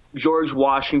say George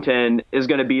Washington is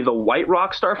gonna be the white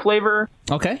Rockstar flavor.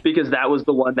 Okay. Because that was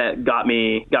the one that got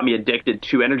me addicted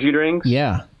to energy drinks.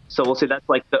 Yeah. So we'll say that's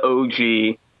like the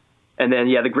OG. And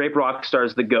then the grape Rockstar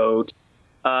is the GOAT.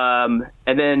 And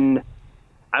then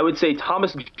I would say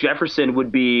Thomas Jefferson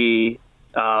would be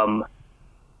I'm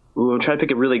trying to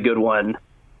pick a really good one. I'm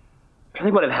trying to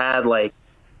think what I've had. I'm trying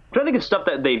to think of stuff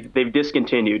that they've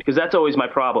discontinued, because that's always my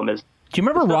problem. Is do you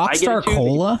remember Rockstar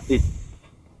Cola?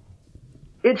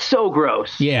 It's so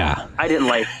gross. Yeah, I didn't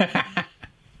like.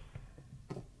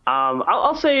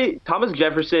 I'll say Thomas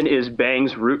Jefferson is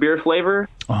Bang's root beer flavor.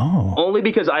 Oh, only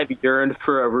because I've yearned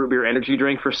for a root beer energy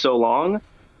drink for so long,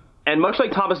 and much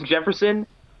like Thomas Jefferson,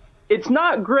 it's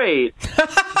not great,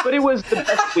 but it was the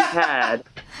best we had.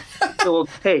 So we'll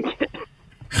take it.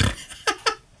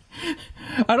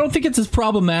 I don't think it's as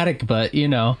problematic, but,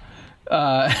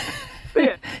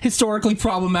 historically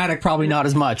problematic, probably not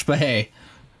as much, but hey.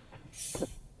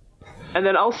 And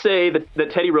then I'll say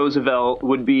that Teddy Roosevelt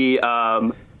would be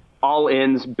All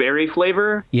In's berry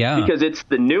flavor. Yeah. Because it's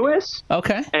the newest.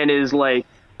 Okay. And is a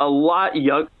lot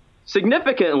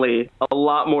significantly a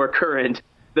lot more current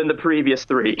than the previous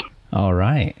 3. All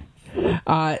right.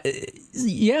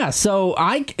 Yeah, so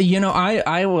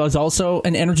I was also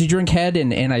an energy drink head,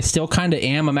 and I still kind of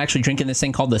am. I'm actually drinking this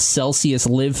thing called the Celsius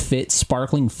Live Fit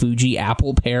Sparkling Fuji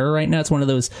Apple Pear right now. It's one of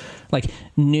those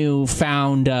new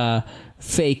found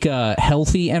fake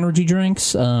healthy energy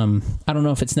drinks. I don't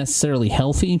know if it's necessarily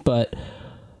healthy, but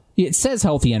it says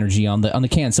healthy energy on the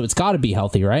can, so it's got to be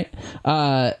healthy, right?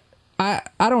 I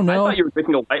don't know. I thought you were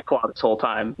drinking a White Claw this whole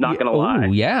time. Not gonna lie.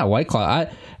 Oh yeah, White Claw.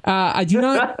 I do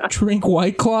not drink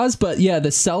White Claws, but yeah, the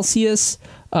Celsius,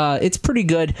 it's pretty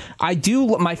good. I do.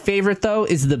 My favorite though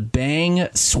is the Bang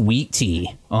Sweet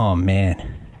Tea. Oh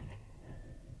man.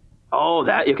 Oh,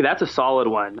 that's a solid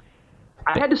one.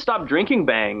 I had to stop drinking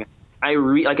Bang.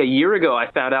 Like a year ago, I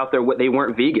found out they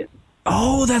weren't vegan.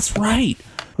 Oh, that's right.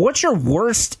 What's your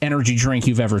worst energy drink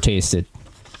you've ever tasted?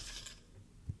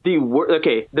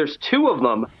 Okay, there's 2 of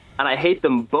them, and I hate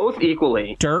them both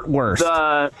equally. Dirt worst.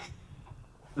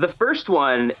 the first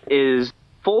one is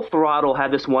Full Throttle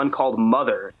had this one called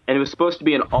Mother, and it was supposed to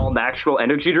be an all-natural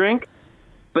energy drink,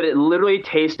 but it literally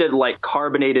tasted like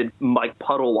carbonated, like,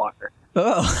 puddle water.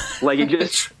 Oh. Like, if you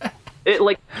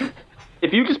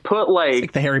just put,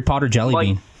 like the Harry Potter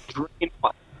jelly bean.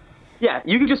 Yeah,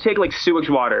 you could just take, like, sewage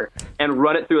water and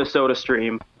run it through a soda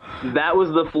stream. That was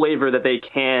the flavor that they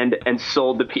canned and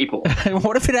sold to people.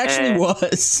 What if it actually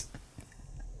was?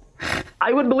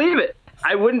 I would believe it.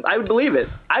 I would believe it.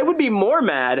 I would be more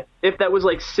mad if that was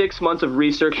like 6 months of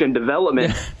research and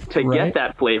development to get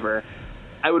that flavor.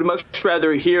 I would much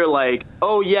rather hear like,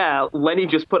 oh yeah, Lenny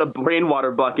just put a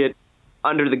rainwater bucket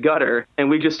under the gutter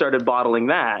and we just started bottling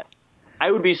that.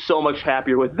 I would be so much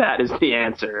happier with that as the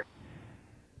answer.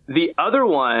 The other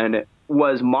one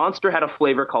was Monster had a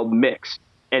flavor called Mixed.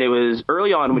 And it was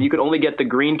early on when you could only get the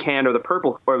green can or the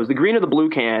purple, or it was the green or the blue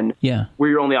can were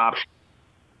your only option.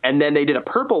 And then they did a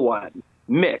purple one,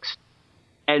 Mixed.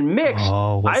 And Mixed,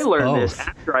 I learned this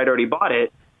after I'd already bought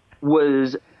it,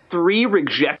 was 3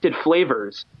 rejected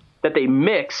flavors that they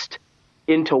mixed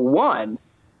into one.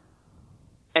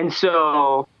 And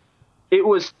so it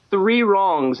was 3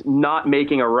 wrongs not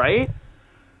making a right.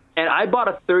 And I bought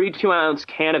a 32-ounce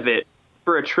can of it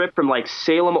for a trip from like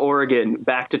Salem, Oregon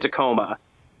back to Tacoma.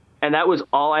 And that was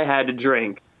all I had to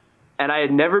drink. And I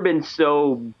had never been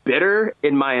so bitter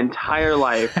in my entire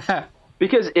life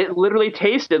because it literally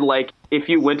tasted like if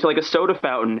you went to like a soda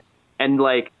fountain and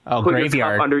like put your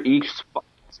cup under each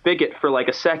spigot for like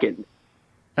a second.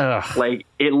 Ugh. Like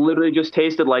it literally just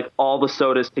tasted like all the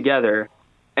sodas together.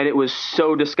 And it was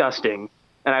so disgusting.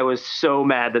 And I was so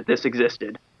mad that this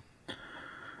existed.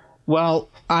 Well,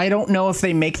 I don't know if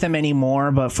they make them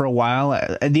anymore, but for a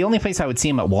while, the only place I would see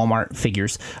them at Walmart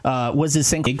figures was this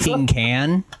thing called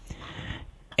can.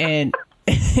 And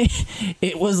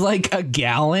it was like a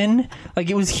gallon. Like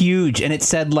it was huge. And it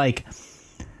said like,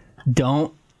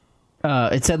 don't.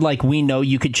 It said like, we know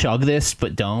you could chug this,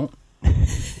 but don't.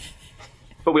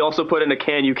 But we also put in a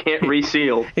can you can't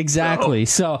reseal. Exactly.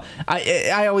 So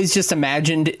I always just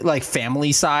imagined like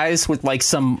family size with like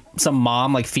some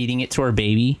mom like feeding it to her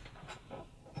baby.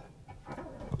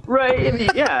 Right. I mean,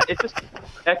 yeah. It's just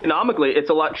economically, it's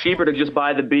a lot cheaper to just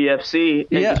buy the BFC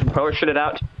and just portion it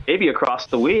out to maybe across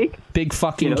the week. Big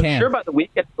fucking can. Sure, by the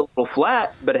week it's a little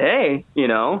flat, but hey,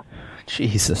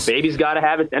 Jesus, baby's got to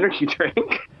have its energy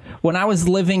drink. When I was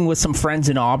living with some friends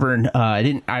in Auburn, I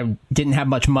didn't have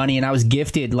much money, and I was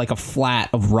gifted like a flat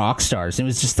of Rock Stars. It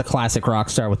was just the classic Rock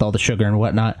Star with all the sugar and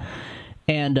whatnot.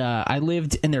 And I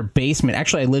lived in their basement.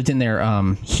 Actually, I lived in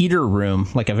their heater room,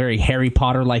 like a very Harry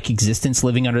Potter-like existence,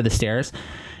 living under the stairs.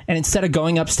 And instead of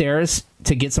going upstairs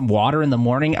to get some water in the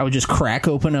morning, I would just crack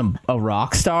open a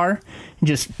Rock Star and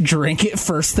just drink it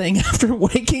first thing after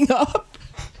waking up.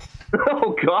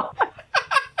 Oh God.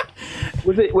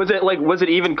 Was it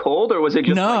even cold, or was it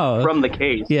just like from the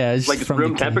case? Yeah, it's like from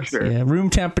room temperature. Yeah, room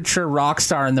temperature Rock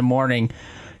Star in the morning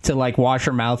to like wash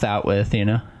your mouth out with,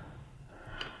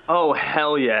 Oh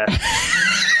hell yeah.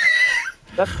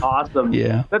 That's awesome.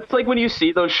 Yeah. That's like when you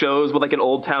see those shows with like an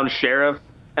old town sheriff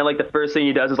and like the first thing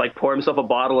he does is like pour himself a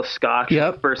bottle of scotch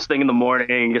first thing in the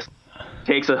morning, just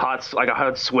takes a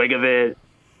hot swig of it.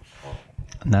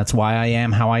 And that's why I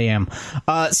am how I am.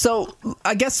 So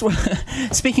I guess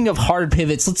speaking of hard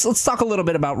pivots, let's talk a little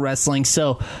bit about wrestling.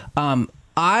 So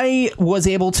I was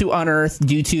able to unearth,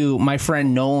 due to my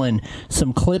friend Nolan,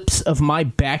 some clips of my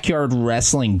backyard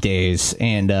wrestling days,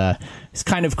 and it's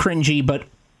kind of cringy, but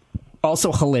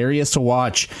also hilarious to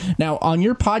watch. Now, on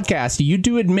your podcast, you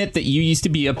do admit that you used to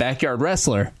be a backyard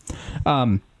wrestler.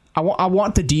 I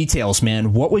want the details,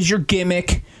 man. What was your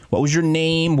gimmick? What was your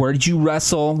name? Where did you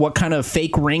wrestle? What kind of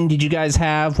fake ring did you guys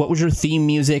have? What was your theme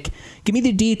music? Give me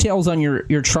the details on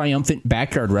your triumphant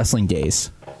backyard wrestling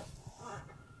days.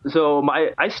 So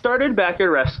I started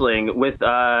backyard wrestling with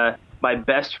my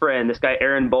best friend, this guy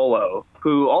Aaron Bolo,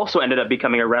 who also ended up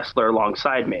becoming a wrestler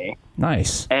alongside me.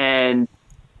 Nice. And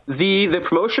the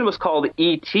promotion was called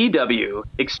ETW,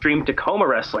 Extreme Tacoma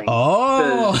Wrestling.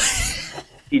 Oh,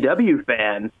 ETW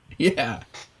fan. Yeah.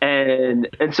 And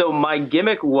so my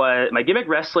gimmick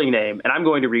wrestling name, and I'm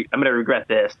going to regret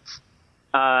this,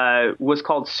 was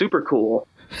called Super Cool.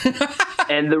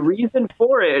 And the reason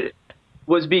for it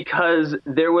was because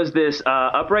there was this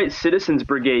Upright Citizens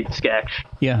Brigade sketch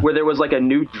where there was like a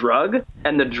new drug,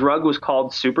 and the drug was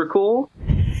called Super Cool.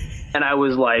 And I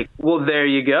was like, well, there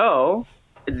you go.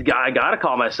 I got to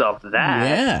call myself that.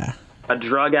 Yeah. A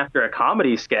drug after a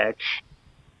comedy sketch.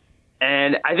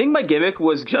 And I think my gimmick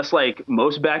was just like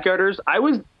most backyarders.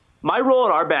 My role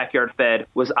in our backyard fed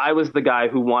was I was the guy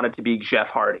who wanted to be Jeff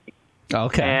Hardy.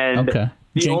 Okay. And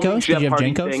The only Jenkos? Did Jeff you have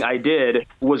Hardy Jenkos? thing I did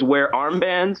was wear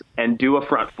armbands and do a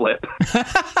front flip.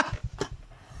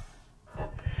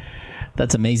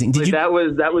 That's amazing. Did you?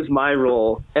 That was my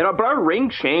role. And our ring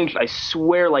changed. I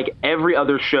swear, like every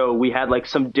other show, we had like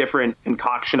some different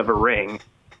concoction of a ring.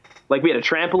 Like we had a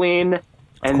trampoline,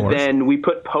 and then we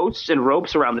put posts and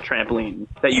ropes around the trampoline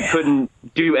that you couldn't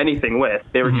do anything with.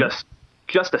 They were just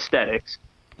aesthetics.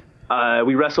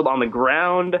 We wrestled on the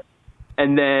ground,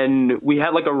 and then we had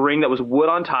like a ring that was wood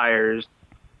on tires.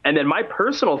 And then my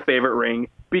personal favorite ring,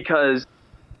 because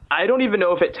I don't even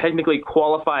know if it technically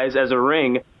qualifies as a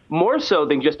ring, more so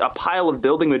than just a pile of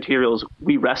building materials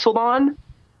we wrestled on.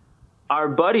 Our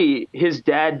buddy, his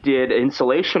dad did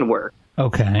insulation work.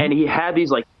 Okay. And he had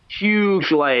these like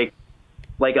huge like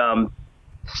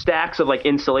stacks of like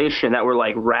insulation that were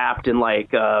like wrapped in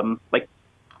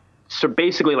so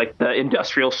basically like the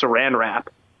industrial saran wrap.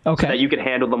 Okay. So that you could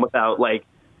handle them without like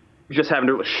just having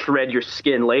to shred your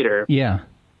skin later. Yeah.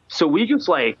 So we just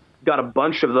like got a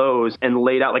bunch of those and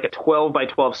laid out like a 12 by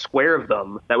 12 square of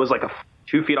them that was like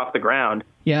 2 feet off the ground.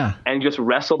 Yeah. And just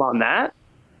wrestled on that.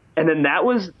 And then that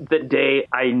was the day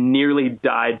I nearly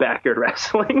died backyard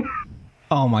wrestling.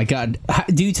 Oh my God.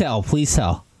 Do tell. Please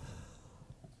tell.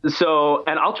 So,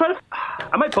 and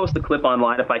I might post the clip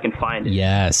online if I can find it.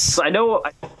 Yes. So I know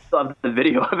I still have the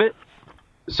video of it.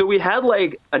 So we had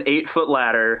like an 8-foot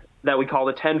ladder that we called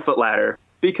a 10-foot ladder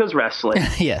because wrestling.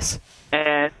 Yes.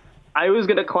 And I was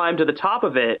going to climb to the top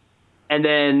of it, and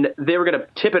then they were going to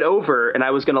tip it over, and I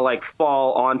was going to like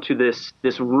fall onto this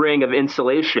ring of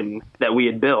insulation that we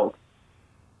had built.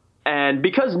 And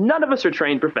because none of us are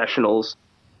trained professionals,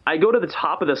 I go to the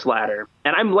top of this ladder,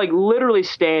 and I'm like literally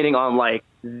standing on like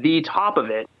the top of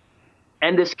it.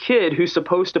 And this kid who's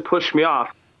supposed to push me off,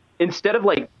 instead of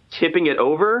like tipping it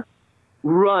over,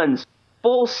 runs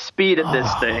full speed at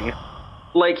this thing.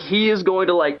 Like he is going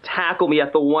to like tackle me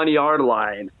at the 1-yard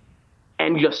line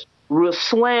and just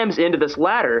slams into this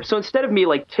ladder. So instead of me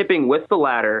like tipping with the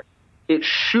ladder, it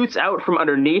shoots out from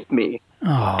underneath me.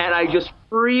 And I just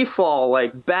free fall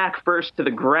like back first to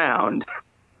the ground.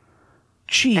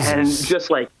 Jesus. And just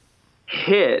like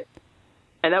hit.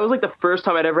 And that was like the first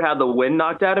time I'd ever had the wind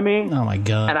knocked out of me. Oh my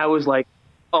God. And I was like,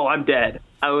 oh, I'm dead.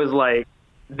 I was like,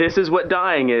 this is what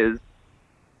dying is.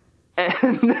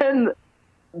 And then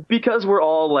because we're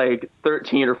all like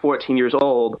 13 or 14 years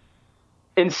old,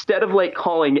 instead of like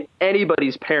calling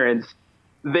anybody's parents,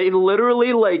 they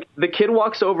literally like the kid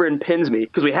walks over and pins me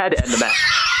because we had to end the match.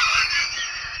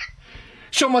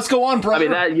 Show must go on,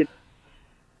 brother. I mean,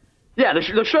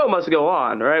 the show must go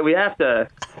on, right? We have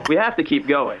to keep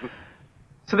going.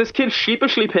 So this kid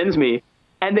sheepishly pins me,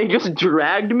 and they just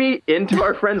dragged me into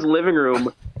our friend's living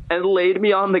room and laid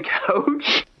me on the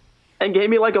couch and gave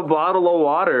me like a bottle of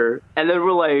water. And then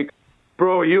we're like,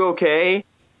 bro, are you okay?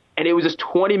 And it was just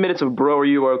 20 minutes of bro, are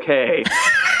you okay?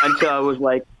 Until I was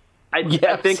like, I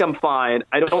think I'm fine.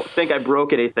 I don't think I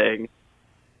broke anything.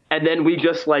 And then we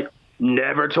just like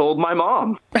never told my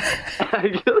mom.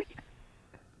 And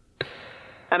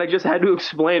I just had to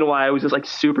explain why I was just like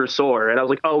super sore. And I was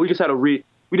like, oh, we just had we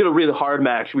did a really hard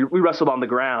match. We wrestled on the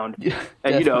ground. Yeah,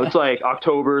 and you know, it's like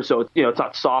October, so it's, you know, it's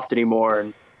not soft anymore.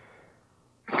 And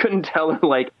couldn't tell her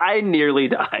like I nearly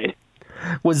died.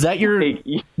 Was that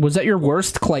your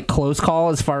worst like close call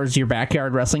as far as your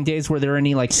backyard wrestling days? Were there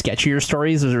any like sketchier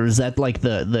stories, or is that like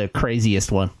the craziest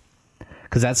one?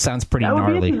 Because that sounds pretty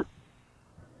gnarly.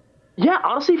 Yeah,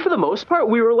 honestly, for the most part,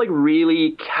 we were like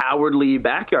really cowardly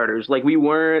backyarders. Like we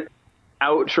weren't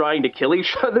out trying to kill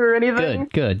each other or anything.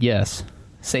 Good, yes.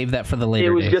 Save that for the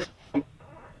later days. Just,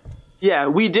 yeah,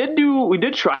 we did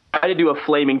try to do a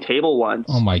flaming table once.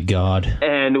 Oh my God.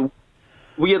 And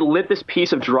we had lit this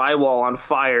piece of drywall on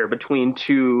fire between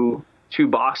two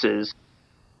boxes.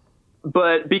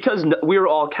 But because we were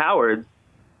all cowards,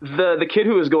 the kid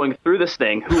who was going through this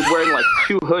thing, who was wearing like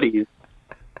 2 hoodies,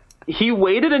 he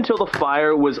waited until the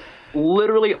fire was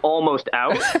literally almost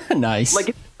out. Nice.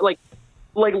 Like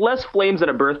less flames than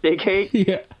a birthday cake.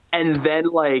 Yeah. And then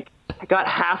like got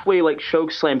halfway like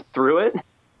choke slammed through it.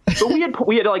 But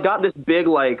we had like got this big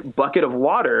like bucket of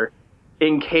water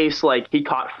in case like he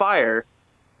caught fire.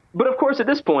 But of course at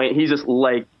this point he's just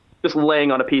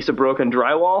laying on a piece of broken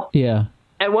drywall. Yeah.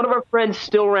 And one of our friends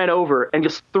still ran over and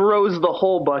just throws the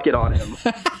whole bucket on him.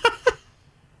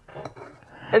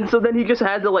 And so then he just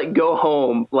had to like go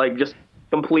home, like just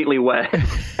completely wet,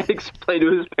 and explain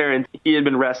to his parents he had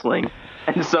been wrestling,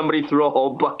 and somebody threw a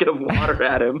whole bucket of water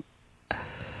at him.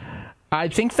 I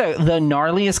think the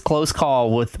gnarliest close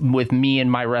call with me and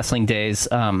my wrestling days,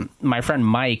 my friend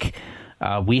Mike,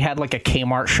 we had like a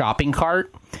Kmart shopping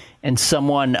cart, and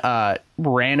someone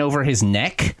ran over his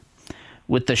neck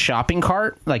with the shopping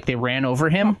cart. Like they ran over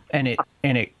him, and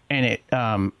it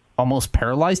almost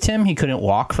paralyzed him. He couldn't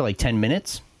walk for like 10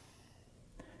 minutes.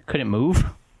 Couldn't move.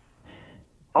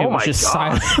 Oh my God.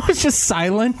 Silent. It was just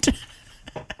silent.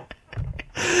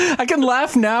 I can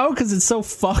laugh now because it's so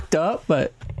fucked up,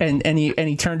 but and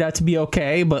he turned out to be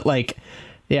okay. But like,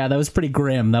 yeah, that was pretty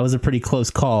grim. That was a pretty close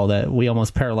call that we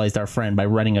almost paralyzed our friend by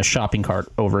running a shopping cart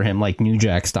over him, like New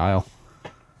Jack style.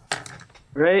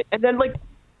 Right, and then like,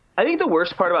 I think the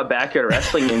worst part about backyard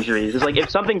wrestling injuries is like if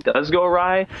something does go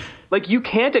awry, like you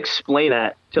can't explain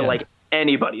that to like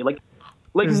anybody. Like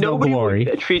There's nobody no glory.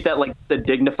 would treat that like the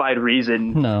dignified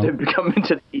reason to come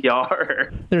into the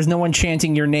ER. There's no one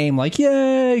chanting your name like,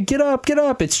 "Yay, get up, get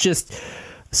up." It's just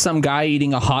some guy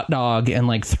eating a hot dog and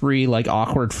like three like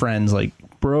awkward friends like,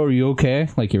 "Bro, are you okay?"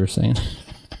 Like you were saying.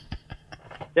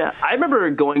 Yeah, I remember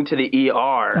going to the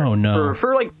ER. Oh no.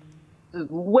 For like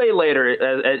way later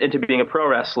into being a pro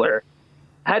wrestler.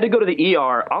 I had to go to the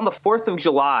ER on the 4th of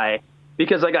July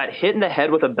because I got hit in the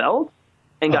head with a belt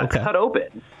and got cut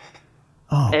open.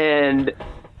 Oh. And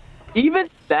even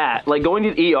that, like going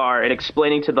to the ER and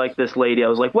explaining to like this lady, I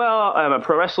was like, well, I'm a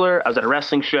pro wrestler. I was at a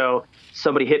wrestling show.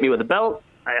 Somebody hit me with a belt.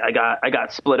 I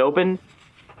got split open.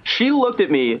 She looked at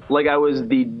me like I was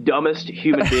the dumbest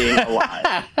human being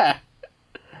alive.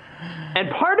 And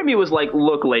part of me was like,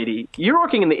 look, lady, you're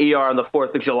working in the ER on the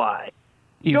 4th of July.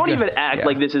 Don't even act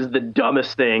like this is the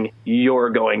dumbest thing you're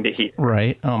going to hear.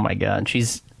 Right. Oh my God.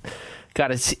 She's got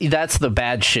to see. That's the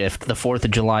bad shift. The 4th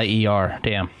of July ER.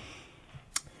 Damn.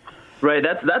 Right.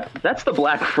 That's the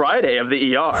Black Friday of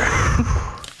the ER.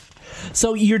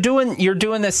 So you're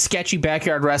doing this sketchy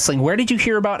backyard wrestling. Where did you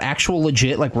hear about actual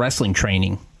legit like wrestling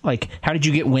training? Like, how did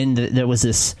you get wind that there was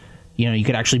this, you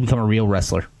could actually become a real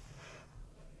wrestler?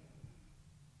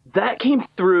 That came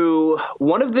through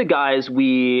one of the guys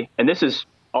and this is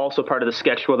also part of the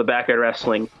sketch for the backyard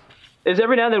wrestling, is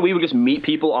every now and then we would just meet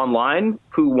people online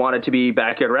who wanted to be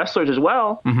backyard wrestlers as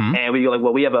well. Mm-hmm. And we'd be like,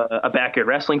 well, we have a backyard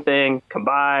wrestling thing, come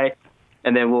by,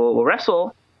 and then we'll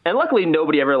wrestle. And luckily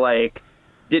nobody ever like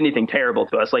did anything terrible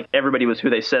to us. Like everybody was who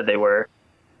they said they were.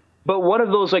 But one of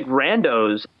those like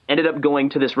randos ended up going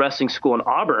to this wrestling school in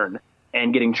Auburn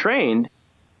and getting trained.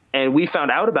 And we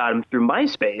found out about him through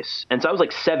MySpace. And so I was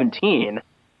like 17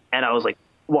 and I was like,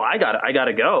 well, I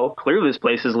gotta go. Clearly this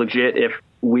place is legit if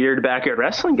weird backyard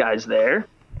wrestling guy's there.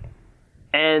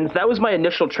 And that was my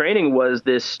initial training, was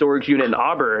this storage unit in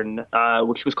Auburn,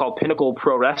 which was called Pinnacle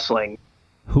Pro Wrestling.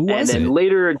 Who was it? And then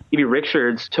later, Davey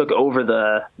Richards took over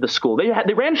the school.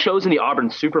 They ran shows in the Auburn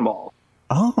Super Mall,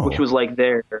 which was like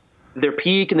their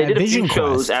peak. And they did a few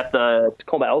shows at the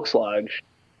Tacoma Elks Lodge.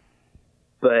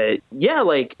 But yeah,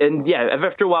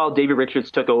 after a while, Davey Richards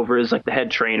took over as like the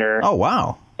head trainer. Oh,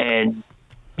 wow. And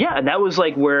yeah, and that was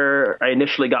like where I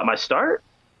initially got my start.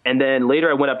 And then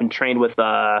later I went up and trained with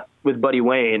Buddy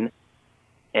Wayne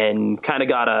and kind of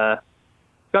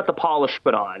got the polish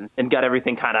put on and got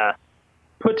everything kind of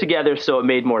put together so it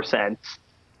made more sense.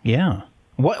 Yeah.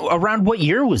 Around what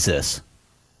year was this?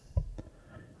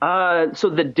 So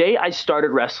the day I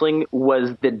started wrestling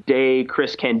was the day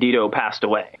Chris Candido passed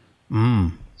away.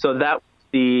 So that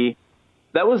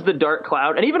was the dark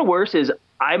cloud. And even worse is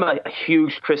I'm a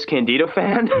huge Chris Candido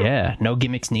fan. Yeah, no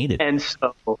gimmicks needed. And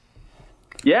so,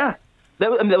 yeah,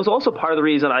 that was also part of the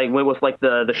reason I went with like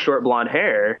the short blonde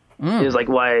hair. Is like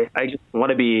why I just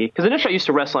want to be, because initially I used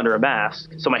to wrestle under a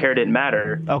mask, so my hair didn't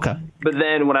matter. Okay. But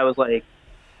then when I was like,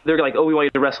 they're like, oh, we want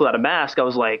you to wrestle without a mask, I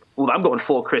was like, well, I'm going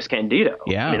full Chris Candido.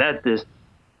 Yeah. I mean,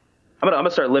 I'm gonna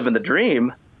start living the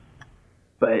dream.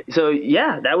 But so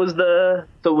yeah, it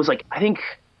was like, I think,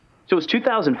 so it was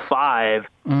 2005.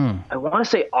 I want to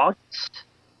say August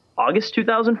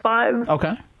 2005.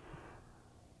 Okay.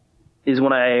 Is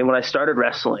when I started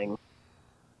wrestling.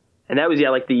 And that was, yeah,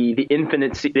 like the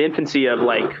infancy of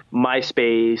like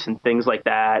MySpace and things like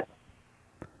that.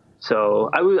 So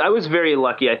I was very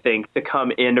lucky, I think, to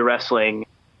come into wrestling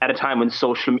at a time when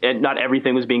not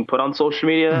everything was being put on social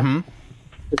media. Mm-hmm.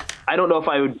 I don't know if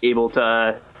I would be able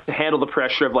to handle the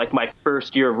pressure of like my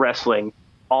first year of wrestling,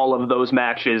 all of those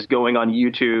matches going on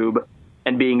YouTube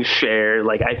and being shared.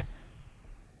 Like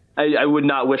I would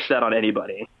not wish that on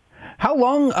anybody. How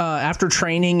long after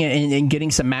training and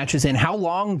getting some matches in, how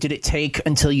long did it take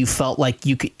until you felt like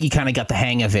you kind of got the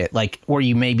hang of it? Like where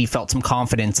you maybe felt some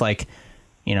confidence, like,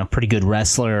 pretty good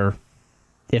wrestler,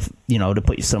 if, to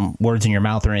put some words in your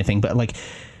mouth or anything. But like,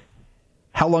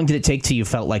 how long did it take till you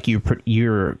felt like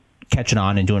you're catching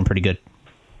on and doing pretty good?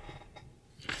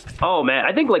 Oh, man,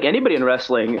 I think like anybody in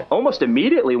wrestling, almost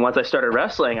immediately once I started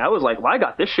wrestling, I was like, well, I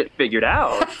got this shit figured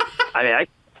out. I mean,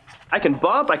 I can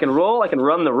bump, I can roll, I can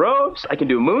run the ropes, I can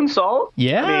do a moonsault.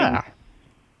 Yeah. I mean,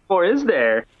 more is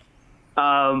there?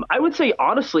 I would say,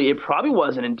 honestly, it probably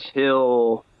wasn't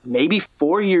until maybe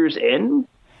 4 years in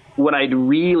when I'd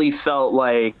really felt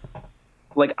like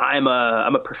I'm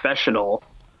a professional.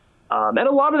 And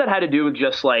a lot of that had to do with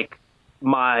just like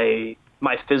my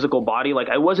physical body. Like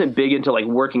I wasn't big into like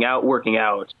working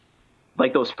out.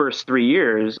 Like those first 3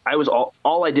 years, I was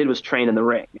all I did was train in the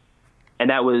ring. And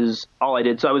that was all I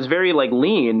did. So I was very like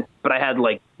lean, but I had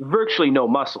like virtually no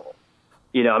muscle.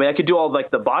 You know, I mean, I could do all like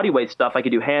the body weight stuff. I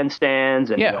could do handstands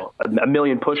and you know, a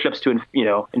million push-ups to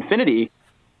infinity.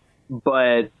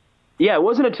 But yeah, it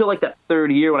wasn't until like that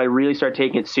third year when I really started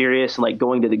taking it serious and like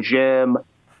going to the gym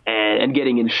and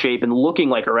getting in shape and looking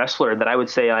like a wrestler that I would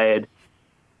say I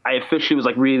officially was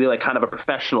like really like kind of a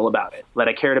professional about it. That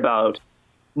I cared about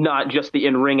not just the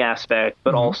in-ring aspect,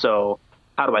 but also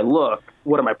how do I look?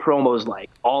 What are my promos like?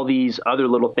 All these other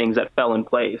little things that fell in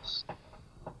place.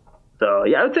 So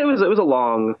yeah, I would say it was a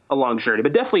long journey,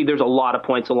 but definitely there's a lot of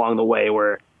points along the way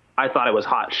where I thought I was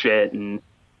hot shit and,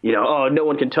 you know, oh, no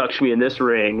one can touch me in this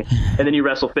ring. And then you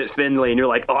wrestle Fit Finlay and you're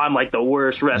like, oh, I'm like the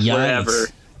worst wrestler ever.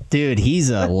 Dude, he's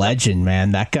a legend,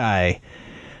 man. That guy,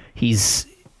 he's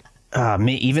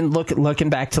even looking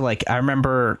back to like, I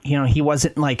remember, you know, he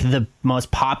wasn't like the most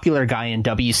popular guy in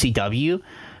WCW.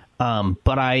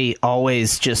 But I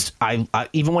always just, I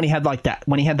even when he had like that,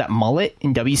 when he had that mullet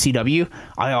in WCW,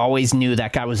 I always knew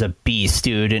that guy was a beast,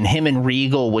 dude. And him and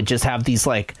Regal would just have these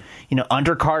like, you know,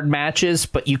 undercard matches,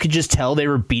 but you could just tell they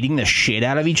were beating the shit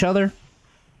out of each other.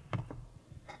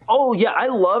 Oh yeah. I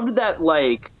loved that,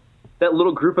 like that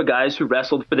little group of guys who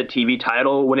wrestled for the TV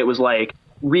title when it was like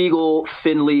Regal,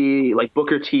 Finlay, like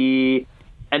Booker T,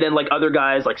 and then like other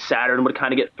guys like Saturn would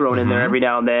kind of get thrown in there every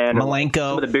now and then. Malenko.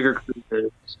 Some of the bigger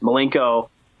cruisers. Malenko.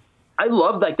 I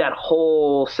loved like that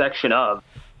whole section of,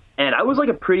 and I was like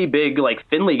a pretty big like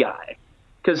Finlay guy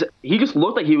because he just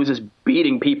looked like he was just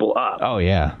beating people up. Oh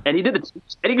yeah. And he just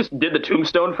did the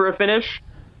tombstone for a finish,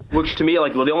 which to me,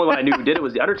 like, well, the only one I knew who did it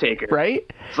was the Undertaker. Right.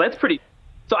 So that's pretty.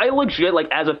 So I legit, like,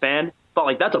 as a fan, thought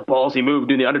like that's a ballsy move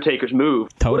doing the Undertaker's move.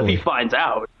 Totally. What if he finds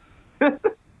out?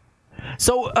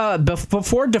 So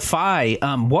before Defy,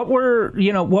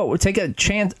 take a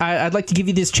chance. I'd like to give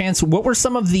you this chance. What were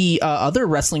some of the other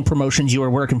wrestling promotions you were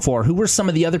working for? Who were some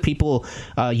of the other people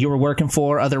you were working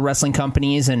for, other wrestling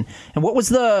companies? And what was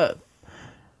the...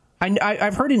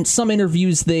 I've heard in some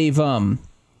interviews they've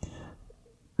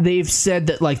said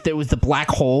that like there was the black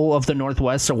hole of the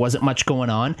Northwest, there wasn't much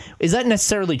going on. Is that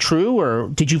necessarily true, or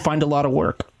did you find a lot of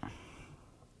work?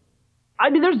 I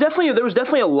mean, there was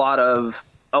definitely a lot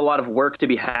of work to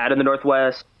be had in the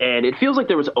Northwest, and it feels like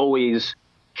there was always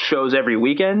shows every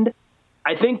weekend.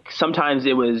 I think sometimes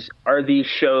it was, are these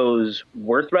shows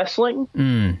worth wrestling?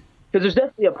 Because there's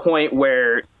definitely a point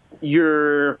where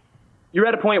you're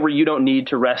at a point where you don't need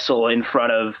to wrestle in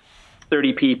front of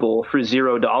 30 people for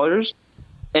 $0.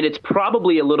 And it's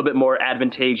probably a little bit more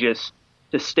advantageous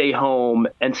to stay home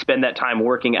and spend that time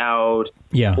working out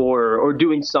or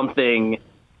doing something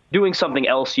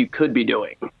else you could be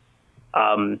doing.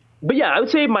 But yeah, I would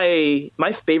say my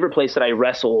favorite place that I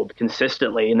wrestled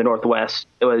consistently in the Northwest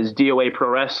was DOA Pro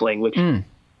Wrestling, which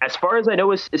as far as I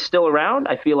know is still around.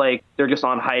 I feel like they're just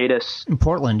on hiatus in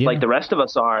Portland, like the rest of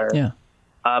us are. Yeah.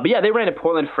 But yeah, they ran in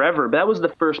Portland forever. But that was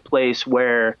the first place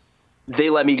where they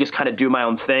let me just kind of do my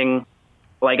own thing.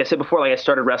 Like I said before, like I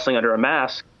started wrestling under a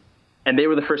mask, and they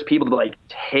were the first people to like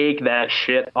take that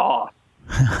shit off.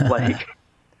 Like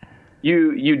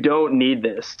you don't need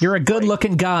this. You're a good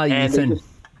looking guy, Ethan.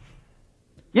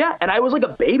 Yeah, and I was like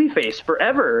a baby face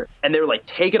forever, and they were like,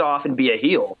 take it off and be a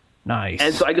heel. Nice.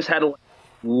 And so I just had to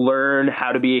learn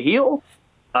how to be a heel.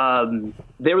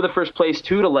 They were the first place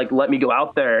too to like let me go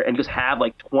out there and just have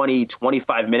like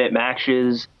 20-25 minute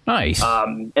matches. Nice.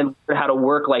 And learn how to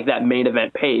work like that main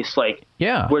event pace, like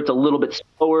where it's a little bit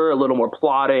slower, a little more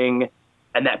plodding,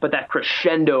 but that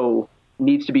crescendo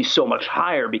needs to be so much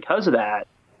higher because of that.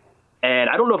 And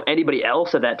I don't know if anybody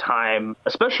else at that time,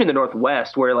 especially in the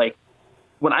Northwest, where like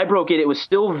when I broke it was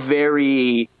still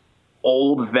very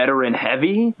old veteran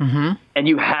heavy, and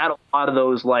you had a lot of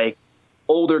those like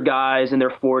older guys in their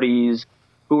 40s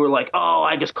who were like, oh,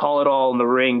 I just call it all in the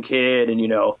ring, kid, and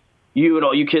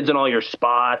you kids in all your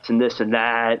spots and this and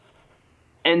that.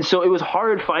 And so it was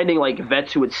hard finding like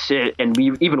vets who would sit and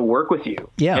even work with you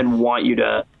and want you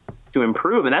to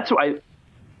improve. And that's why,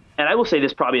 and I will say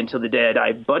this probably until the day I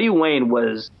die, Buddy Wayne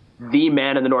was the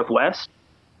man in the Northwest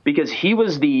because he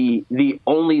was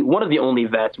one of the only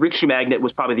vets. Richie Magnet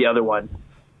was probably the other one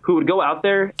who would go out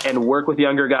there and work with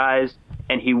younger guys,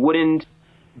 and he wouldn't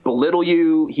belittle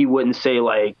you. He wouldn't say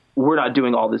like, we're not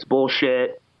doing all this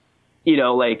bullshit.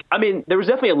 Like, I mean, there was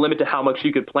definitely a limit to how much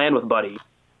you could plan with Buddy,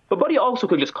 But Buddy also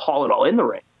could just call it all in the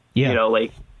ring. Yeah. You know,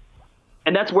 like,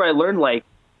 and that's where I learned, like,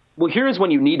 well, here's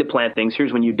when you need to plan things,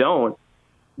 here's when you don't.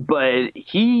 But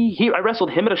I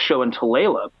wrestled him at a show in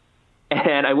Tulalip,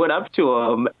 and I went up to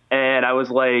him and I was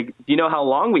like, do you know how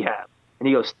long we have? And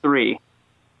he goes, 3.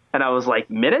 And I was like,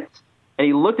 minutes? And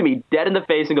he looked at me dead in the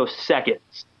face and goes,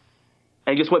 seconds.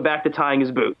 And he just went back to tying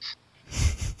his boots.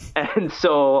 And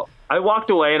so I walked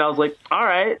away and I was like, all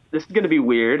right, this is going to be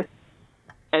weird.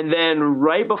 And then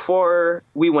right before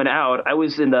we went out, I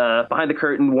was behind the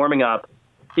curtain warming up.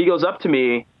 He goes up to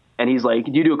me and he's like,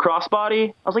 do you do a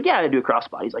crossbody? I was like, yeah, I do a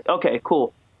crossbody. He's like, okay,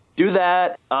 cool. Do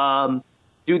that.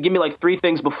 Give me like 3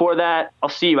 things before that. I'll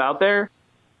see you out there.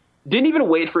 Didn't even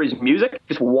wait for his music.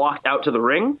 Just walked out to the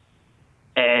ring.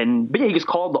 But yeah, he just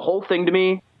called the whole thing to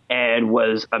me and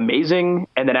was amazing.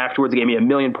 And then afterwards gave me a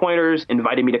million pointers,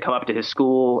 invited me to come up to his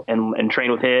school and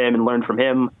train with him and learn from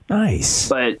him. Nice.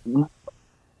 But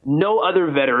no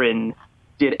other veteran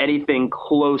did anything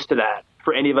close to that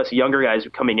for any of us younger guys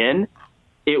coming in.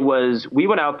 We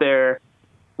went out there,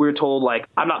 we were told, like,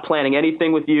 I'm not planning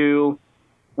anything with you.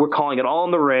 We're calling it all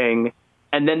in the ring.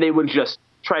 And then they would just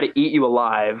try to eat you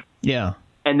alive. Yeah.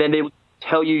 And then they would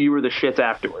tell you were the shits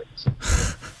afterwards.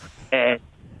 And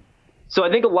so I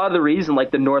think a lot of the reason,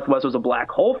 like, the Northwest was a black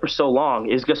hole for so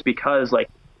long is just because, like,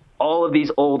 all of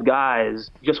these old guys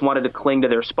just wanted to cling to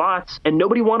their spots and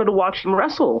nobody wanted to watch them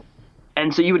wrestle.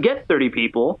 And so you would get 30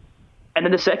 people. And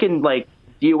then the second, like,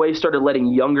 DOA started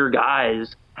letting younger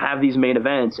guys have these main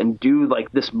events and do,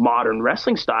 like, this modern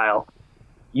wrestling style,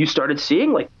 you started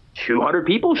seeing, like, 200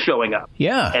 people showing up.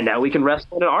 Yeah. And now we can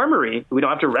wrestle in an armory. We don't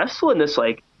have to wrestle in this,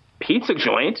 like, pizza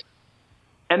joint.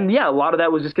 And yeah, a lot of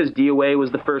that was just because DOA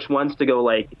was the first ones to go,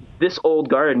 like, this old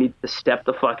guard needs to step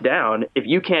the fuck down. If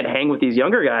you can't hang with these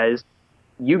younger guys,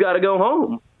 you got to go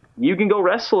home. You can go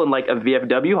wrestle in, like, a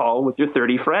VFW hall with your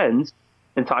 30 friends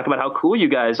and talk about how cool you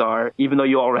guys are, even though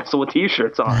you all wrestle with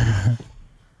T-shirts on.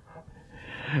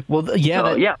 Well, yeah.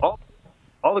 So, yeah, all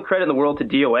the credit in the world to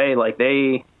DOA. Like,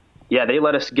 they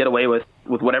let us get away with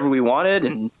whatever we wanted.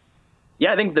 And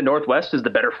yeah, I think the Northwest is the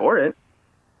better for it.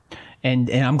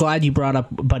 And I'm glad you brought up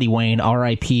Buddy Wayne,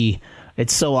 R.I.P.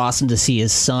 It's so awesome to see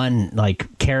his son, like,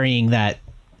 carrying that,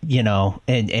 you know,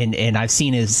 and I've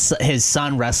seen his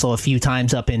son wrestle a few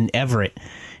times up in Everett.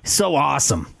 So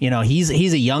awesome. You know, he's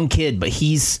a young kid, but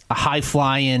he's a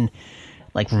high-flying,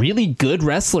 like, really good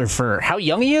wrestler for how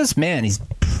young he is. Man, he's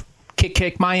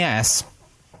kick my ass.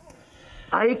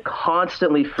 I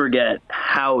constantly forget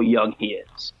how young he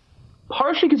is.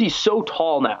 Partially because he's so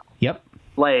tall now. Yep.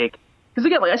 Like, because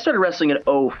again, like, I started wrestling in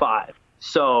 2005.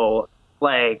 So,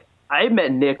 like, I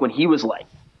met Nick when he was, like,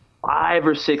 5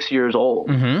 or 6 years old.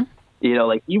 Mm-hmm. You know,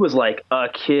 like, he was, like, a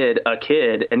kid,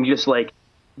 and just, like,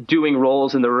 doing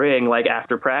rolls in the ring, like,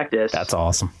 after practice. That's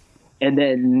awesome. And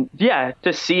then, yeah,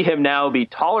 to see him now be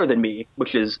taller than me,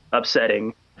 which is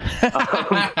upsetting.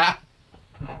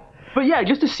 But yeah,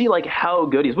 just to see, like, how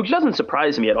good he is, which doesn't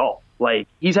surprise me at all. Like,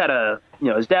 he's had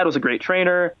his dad was a great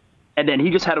trainer, and then he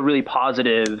just had a really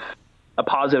positive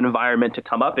environment to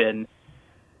come up in.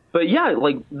 But yeah,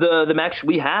 like, the match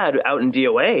we had out in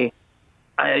DOA,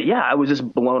 I was just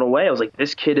blown away. I was like,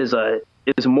 this kid is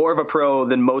more of a pro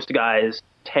than most guys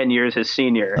 10 years his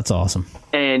senior. That's awesome.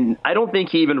 And I don't think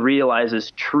he even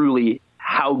realizes truly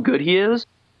how good he is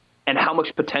and how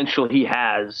much potential he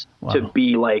has to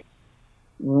be, like,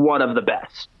 one of the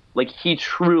best. Like, he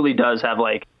truly does have,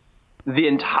 like, the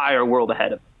entire world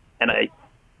ahead of him. And I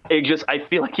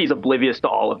feel like he's oblivious to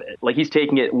all of it. Like, he's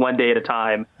taking it one day at a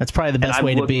time. That's probably the best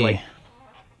way to be. Like,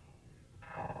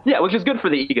 yeah, which is good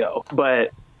for the ego. But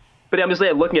I'm just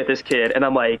like looking at this kid and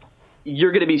I'm like,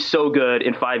 you're going to be so good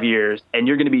in 5 years and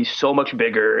you're going to be so much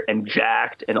bigger and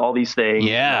jacked and all these things.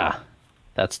 Yeah.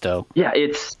 That's dope. Yeah,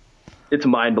 it's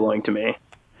mind blowing to me.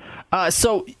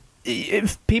 So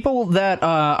if people that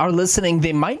are listening,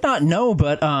 they might not know,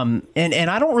 but and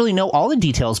I don't really know all the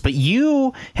details, but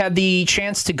you had the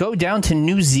chance to go down to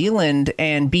New Zealand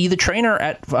and be the trainer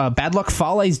at Bad Luck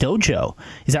Fale's dojo.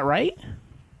 Is that right?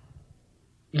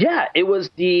 Yeah, it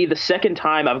was the second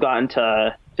time I've gotten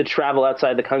to travel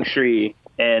outside the country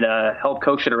and help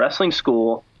coach at a wrestling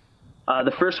school.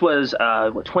 The first was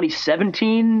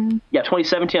 2017? Yeah,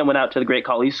 2017 I went out to the Great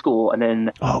Khali School, and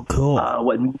then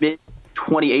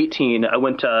mid-2018 I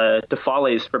went to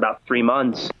Fale's for about 3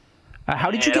 months.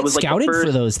 How did you get scouted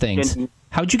for those things?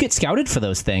 How did you get scouted for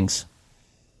those things?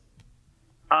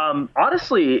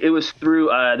 Honestly, it was through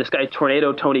this guy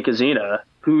Tornado Tony Kazina,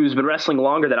 who's been wrestling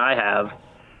longer than I have.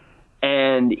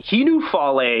 And he knew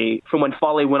Fale from when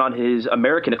Fale went on his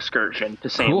American excursion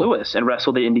to St. Louis and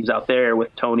wrestled the indies out there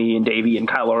with Tony and Davey and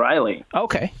Kyle O'Reilly.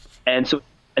 Okay. And so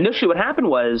initially what happened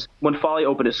was when Folly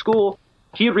opened his school,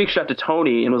 he had reached out to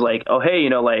Tony and was like, oh, hey,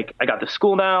 like, I got this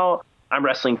school now. I'm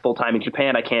wrestling full time in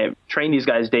Japan. I can't train these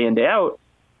guys day in, day out.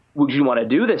 Would you want to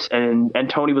do this? And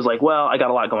Tony was like, well, I got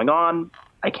a lot going on.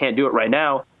 I can't do it right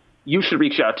now. You should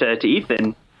reach out to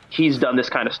Ethan. He's done this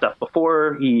kind of stuff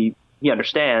before. He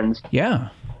understands. Yeah.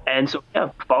 And so,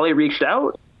 Folly reached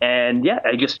out, and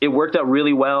it worked out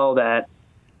really well that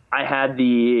I had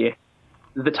the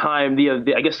time,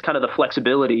 I guess kind of the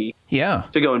flexibility to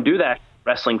go and do that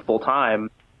wrestling full time.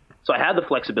 So I had the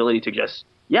flexibility to just,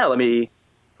 let me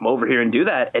come over here and do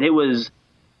that. And it was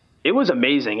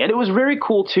amazing. And it was very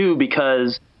cool too,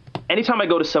 because anytime I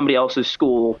go to somebody else's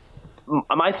school,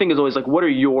 my thing is always like, what are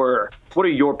your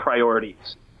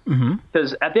priorities?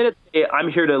 Because at the end of the day, I'm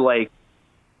here to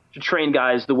train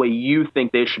guys the way you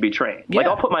think they should be trained. Yeah. Like,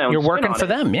 I'll put my own You're spin working on for it.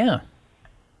 them. Yeah.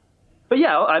 But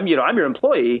I'm your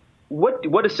employee.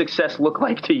 What does success look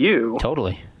like to you?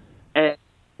 Totally. And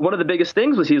one of the biggest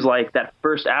things was he's like, that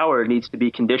first hour needs to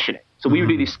be conditioning. So we would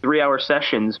do these 3-hour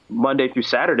sessions Monday through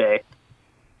Saturday.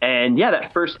 And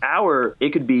that first hour,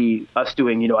 it could be us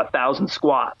doing, 1,000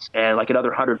 squats and like another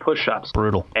 100 push-ups.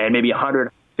 Brutal. And maybe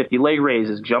 150 leg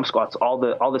raises, jump squats, all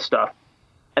the stuff.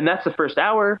 And that's the first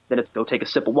hour. Then it's go take a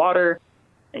sip of water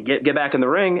and get back in the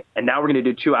ring. And now we're going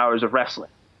to do 2 hours of wrestling.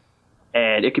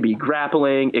 And it could be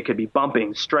grappling, it could be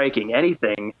bumping, striking,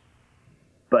 anything.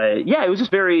 But it was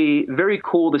just very, very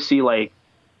cool to see, like,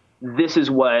 this is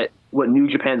what New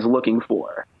Japan's looking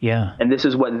for. Yeah. And this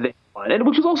is what they want. And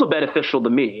which is also beneficial to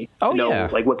me. Oh, to know,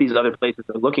 like, what these other places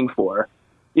are looking for.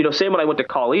 Same when I went to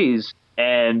Kali's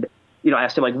and, I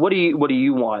asked him, like, what do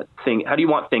you want? How do you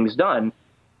want things done?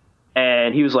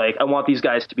 And he was like, I want these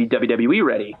guys to be WWE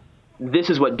ready. This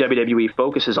is what WWE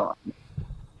focuses on.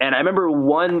 And I remember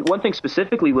one thing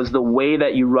specifically was the way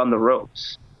that you run the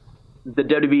ropes. The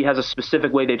WWE has a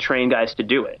specific way they train guys to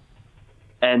do it.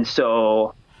 And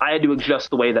so I had to adjust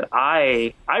the way that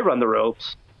I run the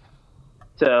ropes.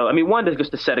 So, one, just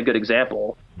to set a good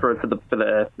example for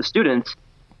the students,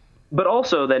 but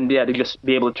also then, to just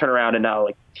be able to turn around and now,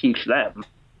 like, teach them.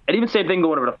 And even same thing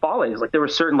going over to Follies. Like, there were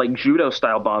certain, like,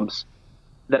 judo-style bumps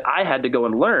that I had to go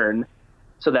and learn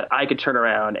so that I could turn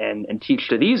around and teach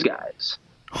to these guys.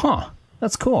 Huh.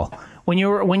 That's cool. When you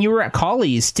were at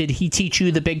Colley's, did he teach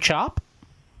you the big chop?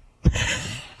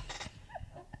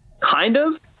 Kind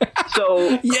of.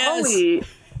 So Yes.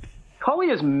 Colley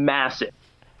is massive,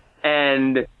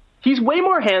 and he's way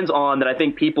more hands-on than I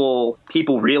think people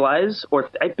realize. Or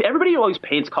everybody always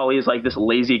paints Colley as like this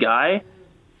lazy guy.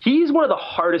 He's one of the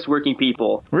hardest working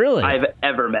people I've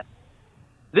ever met.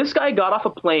 This guy got off a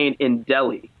plane in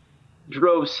Delhi,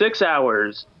 drove 6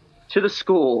 hours to the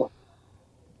school,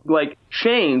 like,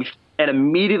 changed, and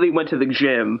immediately went to the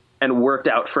gym and worked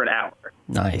out for an hour.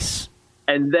 Nice.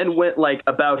 And then went, like,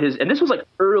 about and this was, like,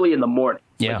 early in the morning.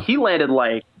 Yeah. Like, he landed,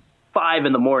 like, 5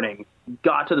 in the morning,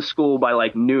 got to the school by,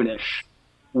 like, noonish,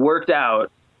 worked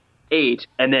out, ate,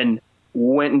 and then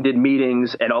went and did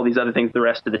meetings and all these other things the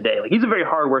rest of the day. Like, he's a very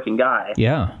hardworking guy.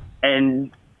 Yeah.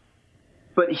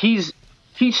 But he's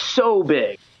so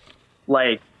big,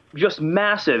 like, just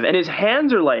massive. And his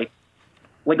hands are, like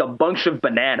a bunch of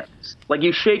bananas. Like,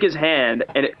 you shake his hand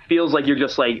and it feels like you're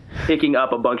just, like, picking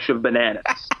up a bunch of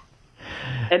bananas.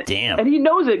 And, Damn. And he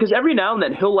knows it because every now and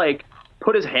then he'll, like,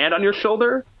 put his hand on your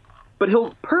shoulder, but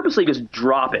he'll purposely just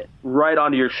drop it right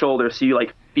onto your shoulder so you,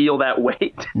 like, feel that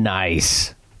weight.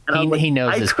 Nice. And He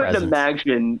knows his I couldn't presence.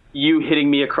 imagine you hitting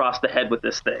me across the head with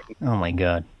this thing. Oh, my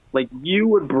God. Like, you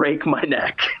would break my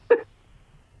neck.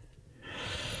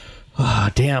 Oh,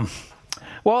 damn.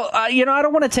 Well, I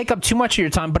don't want to take up too much of your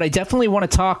time, but I definitely want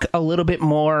to talk a little bit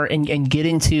more and get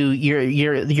into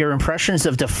your impressions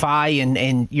of Defy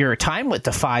and your time with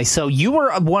Defy. So you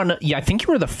were I think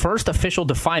you were the first official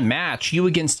Defy match, you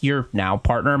against your now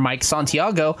partner, Mike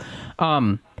Santiago.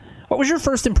 What was your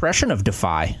first impression of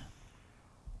Defy?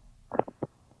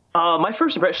 My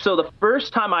first impression, so the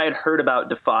first time I had heard about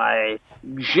Defy,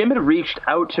 Jim had reached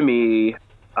out to me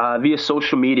via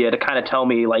social media to kind of tell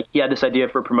me, like, he had this idea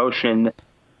for promotion.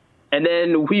 And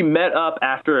then we met up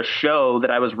after a show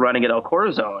that I was running at El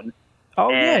Corazon. Oh,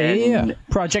 yeah.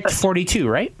 Project 42,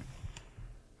 right?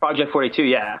 Project 42,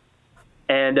 yeah.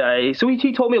 And so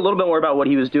he told me a little bit more about what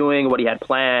he was doing, what he had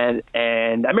planned.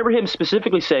 And I remember him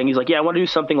specifically saying, he's like, yeah, I want to do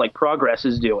something like Progress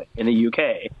is doing in the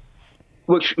UK.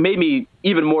 Which made me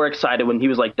even more excited when he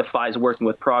was like, Defy's working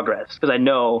with Progress. Because I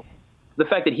know the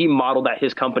fact that he modeled at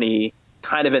his company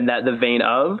kind of in the vein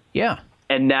of. Yeah.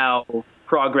 And now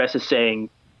Progress is saying,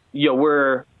 yo,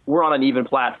 we're on an even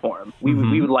platform.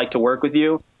 We would like to work with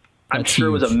you. I'm That's sure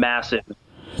huge. It was a massive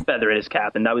feather in his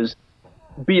cap. And that was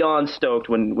beyond stoked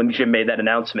when Jim made that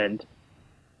announcement.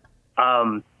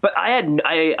 But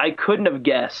I couldn't have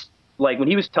guessed, like, when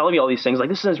he was telling me all these things, like,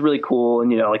 this is really cool.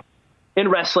 And, you know, like, in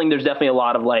wrestling, there's definitely a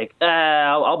lot of like,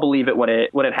 I'll believe it when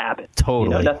it happens.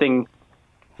 Totally. You know,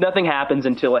 nothing happens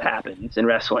until it happens in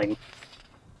wrestling.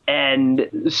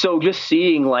 And so just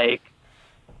seeing like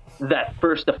that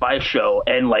first Defy show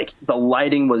and like the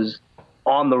lighting was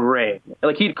on the ring,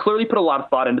 like he'd clearly put a lot of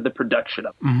thought into the production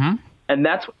of it. Mm-hmm. And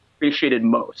that's what I appreciated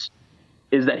most,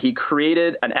 is that he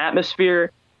created an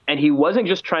atmosphere, and he wasn't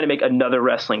just trying to make another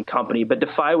wrestling company, but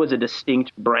Defy was a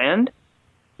distinct brand.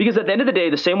 Because at the end of the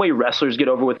day, the same way wrestlers get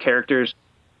over with characters,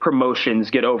 promotions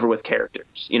get over with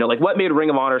characters. You know, like what made Ring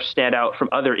of Honor stand out from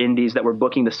other indies that were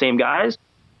booking the same guys?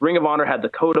 Ring of Honor had the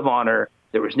code of honor.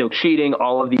 There was no cheating,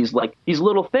 all of these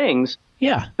little things.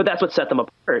 Yeah. But that's what set them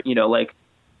apart. You know, like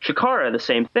Shikara, the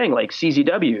same thing, like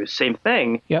CZW, same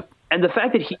thing. Yep. And the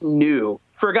fact that he knew,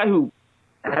 for a guy who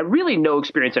had really no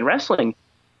experience in wrestling,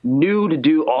 knew to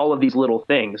do all of these little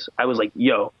things. I was like,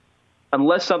 yo,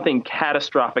 unless something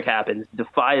catastrophic happens,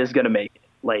 Defy is going to make it.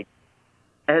 Like,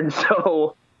 and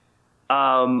so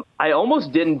I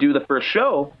almost didn't do the first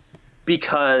show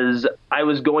because I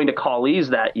was going to Khali's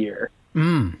that year.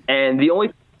 And the only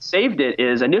thing that saved it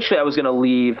is initially I was going to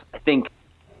leave, I think,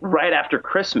 right after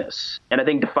Christmas. And I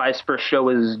think Defy's first show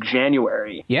was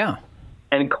January. Yeah.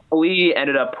 And Khali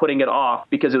ended up putting it off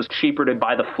because it was cheaper to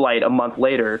buy the flight a month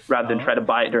later rather than try to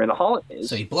buy it during the holidays.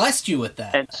 So he blessed you with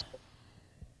that. And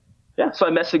yeah, so I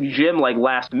messaged Jim like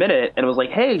last minute and was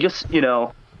like, hey, just, you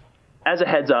know, as a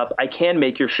heads up, I can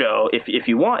make your show if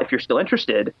you want, if you're still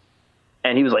interested.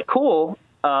 And he was like, cool.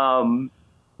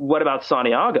 What about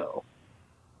Santiago?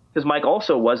 Because Mike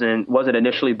also wasn't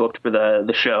initially booked for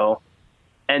the show.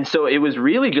 And so it was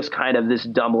really just kind of this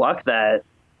dumb luck that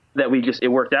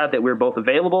it worked out that we were both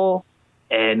available.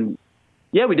 And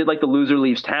yeah, we did like the loser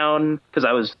leaves town because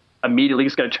I was immediately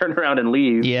just going to turn around and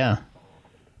leave. Yeah.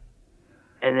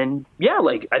 And then, yeah,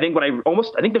 like I think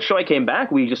the show I came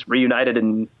back, we just reunited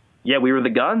and yeah, we were the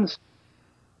Guns.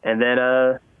 And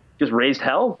then just raised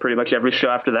hell pretty much every show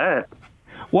after that.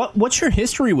 What's your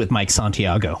history with Mike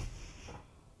Santiago?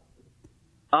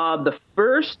 The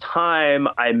first time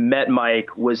I met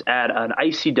Mike was at an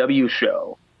ICW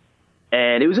show.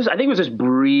 And I think it was just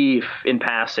brief in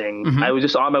passing. Mm-hmm. I was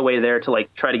just on my way there to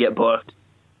like try to get booked,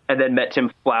 and then met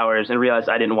Tim Flowers and realized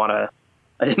I didn't want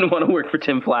to work for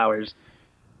Tim Flowers.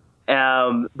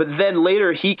 But then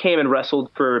later he came and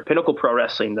wrestled for Pinnacle Pro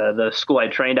Wrestling, the school I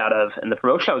trained out of and the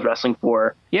promotion I was wrestling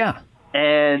for. Yeah.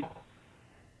 And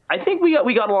I think we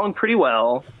got along pretty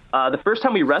well. The first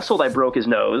time we wrestled, I broke his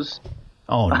nose.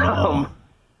 Oh no.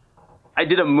 I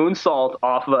did a moonsault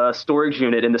off of a storage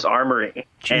unit in this armory.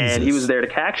 Jesus. And he was there to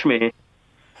catch me.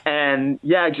 And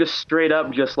yeah, just straight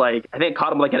up, just like, I think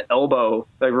caught him like an elbow,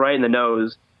 like right in the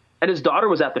nose. And his daughter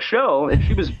was at the show, and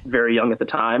she was very young at the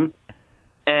time,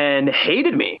 and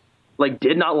hated me, like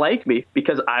did not like me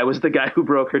because I was the guy who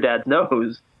broke her dad's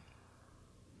nose.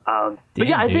 But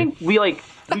yeah, I think we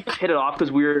just hit it off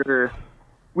because we were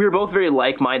both very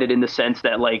like-minded in the sense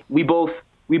that like we both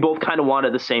kind of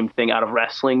wanted the same thing out of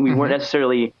wrestling. We weren't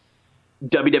necessarily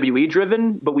WWE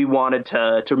driven, but we wanted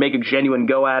to make a genuine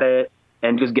go at it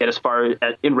and just get as far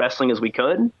in wrestling as we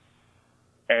could.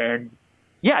 And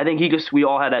yeah, I think we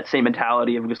all had that same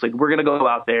mentality of just like, we're going to go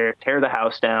out there, tear the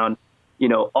house down, you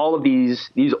know, all of these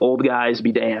old guys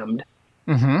be damned.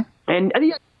 Mm-hmm. And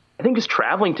I think just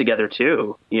traveling together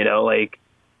too, you know, like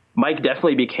Mike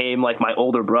definitely became like my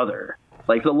older brother.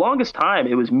 Like the longest time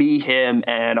it was me, him,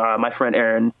 and my friend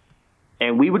Aaron,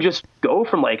 and we would just go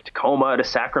from like Tacoma to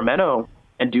Sacramento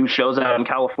and do shows out in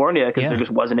California because there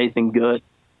just wasn't anything good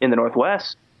in the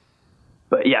Northwest.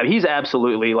 But yeah, he's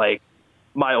absolutely like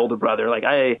my older brother. Like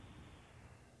I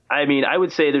mean, I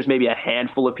would say there's maybe a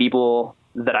handful of people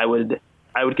that I would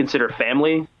consider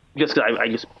family, just because I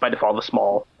just by default a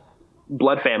small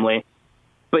blood family.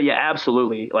 But yeah,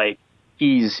 absolutely, like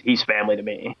he's family to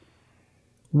me.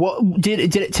 What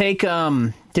did it take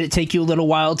you a little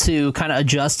while to kind of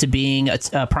adjust to being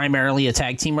primarily a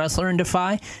tag team wrestler in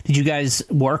Defy? Did you guys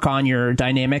work on your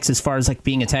dynamics as far as like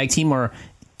being a tag team, or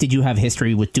did you have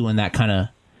history with doing that kind of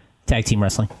tag team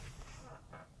wrestling?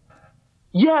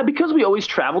 Yeah, because we always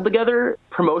traveled together,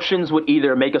 promotions would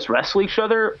either make us wrestle each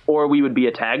other or we would be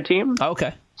a tag team.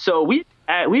 Okay. So we'd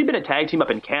been a tag team up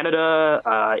in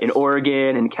Canada, in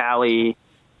Oregon, in Cali,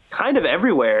 kind of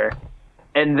everywhere.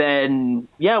 And then,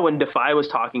 yeah, when Defy was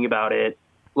talking about it,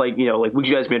 like, you know, like, would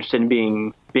you guys be interested in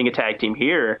being a tag team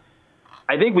here?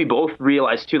 I think we both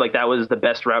realized too, like that was the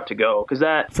best route to go, because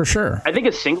that For sure. I think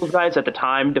as singles guys at the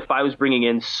time, Defy was bringing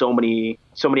in so many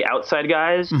outside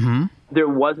guys. Mm-hmm. There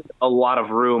wasn't a lot of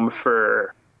room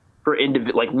for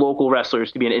like local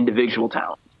wrestlers to be an individual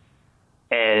talent,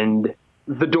 and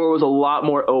the door was a lot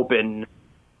more open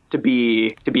to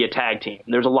be a tag team.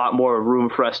 There's a lot more room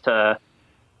for us to.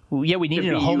 Well, yeah, we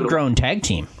needed a homegrown tag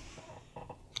team.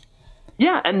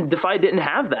 Yeah, and Defy didn't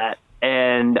have that,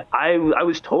 and I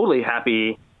was totally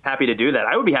happy to do that.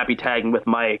 I would be happy tagging with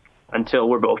Mike until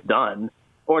we're both done,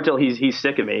 or until he's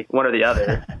sick of me, one or the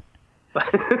other.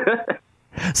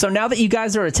 So now that you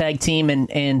guys are a tag team,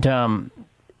 and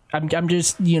I'm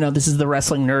just, this is the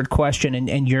wrestling nerd question,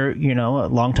 and you're, a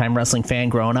longtime wrestling fan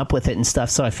growing up with it and stuff,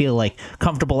 so I feel like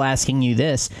comfortable asking you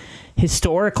this.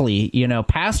 Historically,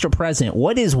 past or present,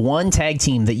 what is one tag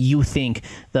team that you think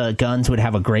the Guns would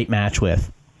have a great match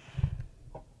with?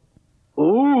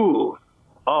 Ooh.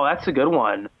 Oh, that's a good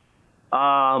one.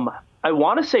 I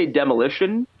want to say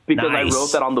Demolition, because Nice. I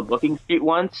wrote that on the booking sheet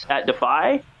once at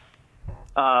Defy.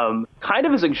 Kind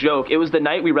of as a joke, it was the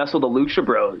night we wrestled the Lucha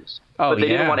Bros, but they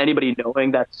didn't want anybody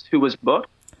knowing that's who was booked.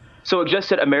 So it just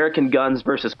said American Guns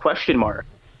versus ?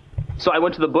 So I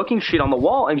went to the booking sheet on the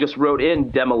wall and just wrote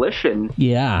in Demolition.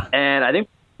 Yeah. And I think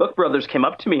Book Brothers came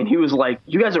up to me and he was like,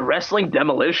 "You guys are wrestling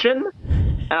Demolition?"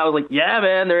 And I was like, "Yeah,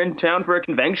 man, they're in town for a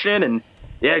convention." And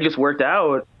yeah, it just worked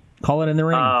out. Call it in the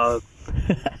ring.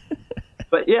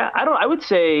 But yeah, I would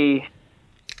say,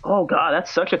 oh God,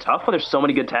 that's such a tough one. There's so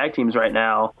many good tag teams right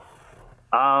now.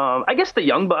 I guess the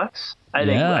Young Bucks.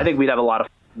 I think we'd have a lot of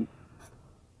fun.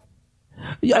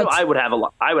 Yeah, I would have a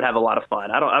lot of fun.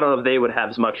 I don't know if they would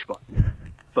have as much fun,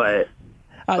 but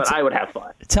I would have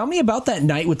fun. Tell me about that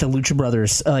night with the Lucha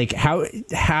Brothers. Like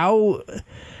how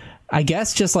I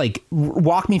guess just like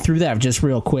walk me through that just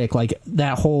real quick. Like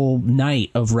that whole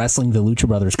night of wrestling the Lucha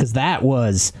Brothers, because that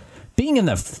was being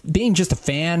just a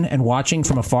fan and watching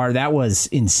from afar. That was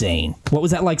insane. What was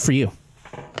that like for you?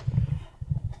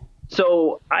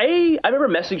 So I remember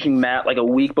messaging Matt like a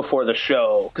week before the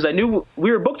show, because I knew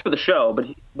we were booked for the show, but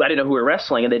I didn't know who we were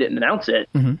wrestling and they didn't announce it.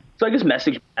 Mm-hmm. So I just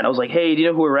messaged Matt and I was like, "Hey, do you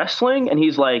know who we're wrestling?" And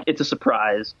he's like, "It's a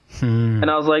surprise." And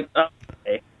I was like,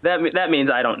 "Okay, that means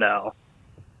I don't know."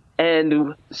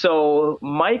 And so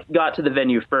Mike got to the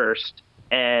venue first,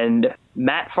 and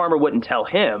Matt Farmer wouldn't tell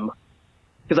him,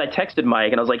 because I texted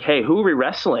Mike and I was like, "Hey, who are we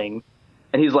wrestling?"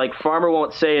 And he's like, "Farmer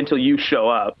won't say until you show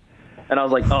up." And I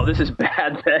was like, "Oh, this is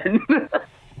bad then."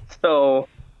 So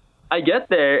I get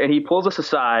there and he pulls us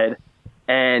aside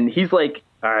and he's like,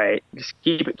 "All right, just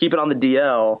keep it on the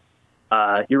DL.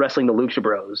 You're wrestling the Lucha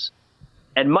Bros."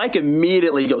 And Mike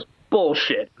immediately goes,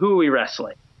 "Bullshit. Who are we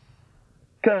wrestling?"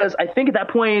 Because I think at that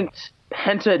point,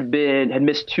 Penta had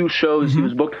missed 2 shows he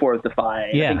was booked for at Defy.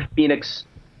 Yeah. I think Phoenix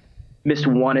missed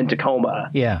 1 in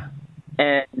Tacoma. Yeah.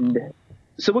 And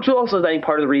so, which was also, I think,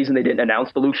 part of the reason they didn't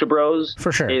announce the Lucha Bros.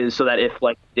 For sure. Is so that if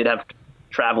like did have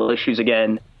travel issues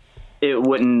again, it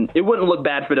wouldn't look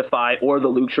bad for Defy or the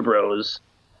Lucha Bros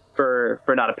for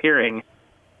not appearing.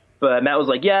 But Matt was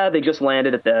like, "Yeah, they just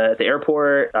landed at the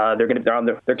airport. They're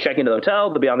checking into the hotel.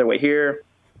 They'll be on their way here."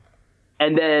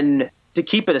 And then to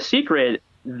keep it a secret,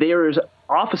 there's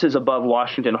offices above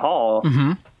Washington Hall,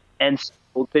 and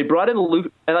so they brought in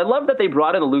and I love that they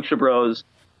brought in the Lucha Bros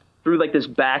through like this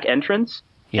back entrance,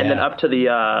 and then up to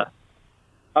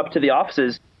the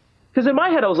offices. Because in my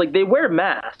head, I was like, they wear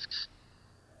masks.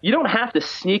 You don't have to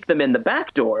sneak them in the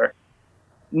back door.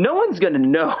 No one's gonna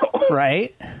know,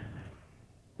 Right.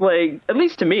 Like, at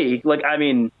least to me. Like, I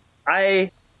mean,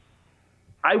 I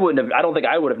wouldn't have. I don't think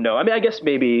I would have known. I mean, I guess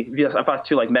maybe if I thought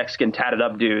 2 like Mexican tatted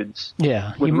up dudes,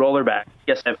 with roller back. I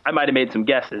guess I might have made some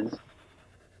guesses.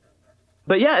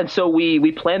 But yeah, and so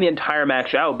we planned the entire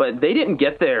match out, but they didn't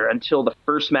get there until the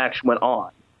first match went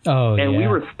on. Oh, and we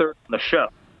were third on the show.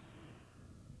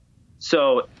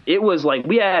 So it was like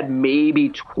we had maybe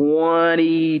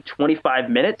 20, 25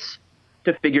 minutes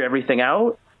to figure everything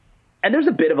out. And there's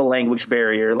a bit of a language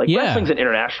barrier. Like, wrestling's an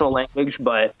international language,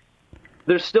 but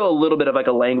there's still a little bit of like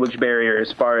a language barrier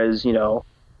as far as, when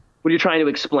you're trying to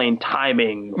explain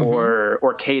timing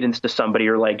or cadence to somebody,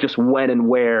 or like just when and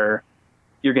where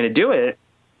you're going to do it.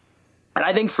 And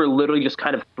I think for literally just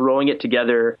kind of throwing it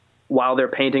together while they're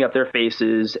painting up their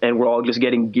faces and we're all just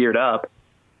getting geared up,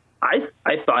 I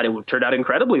thought it would turn out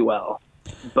incredibly well.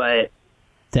 But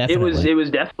it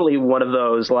was definitely one of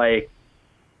those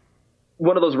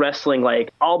wrestling,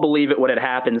 like, I'll believe it when it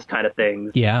happens kind of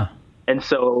things. Yeah. And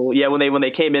so, yeah, when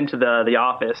they came into the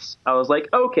office, I was like,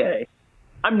 okay,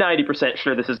 I'm 90%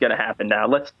 sure this is going to happen now.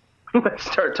 Let's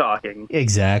start talking.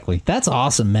 Exactly. That's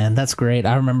awesome, man. That's great.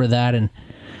 I remember that. And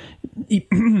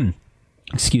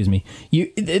excuse me.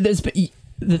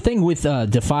 The thing with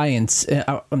Defiance.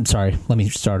 I'm sorry. Let me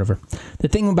start over. The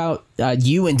thing about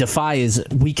you and Defy is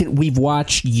we've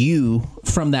watched you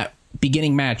from that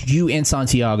beginning match, you and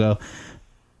Santiago,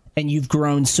 and you've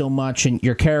grown so much, and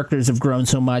your characters have grown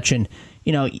so much, and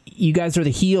you guys are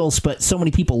the heels, but so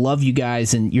many people love you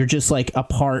guys, and you're just like a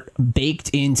part baked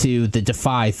into the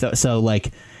Defy. So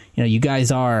like, you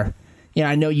guys are. Yeah,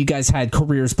 I know you guys had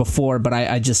careers before, but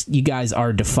you guys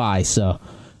are Defy, so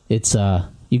it's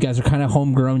you guys are kind of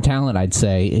homegrown talent, I'd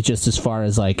say. It's just as far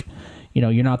as like,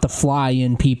 you're not the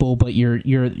fly-in people, but you're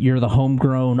the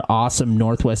homegrown, awesome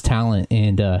Northwest talent,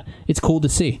 and it's cool to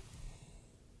see.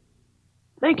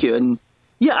 Thank you, and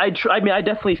yeah, I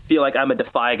definitely feel like I'm a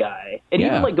Defy guy, and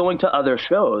even like going to other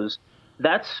shows,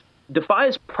 Defy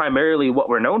is primarily what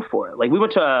we're known for. Like we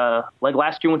went to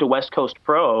last year, we went to West Coast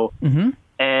Pro. Mm-hmm.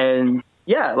 And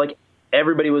yeah, like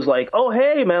everybody was like, "Oh,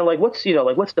 hey, man, like what's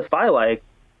Defy like?"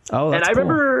 Oh, that's and I cool.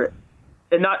 remember,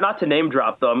 and not to name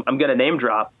drop though, I'm gonna name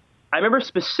drop. I remember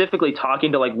specifically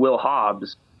talking to like Will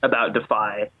Hobbs about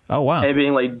Defy. Oh wow! And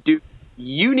being like, "Dude,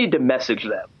 you need to message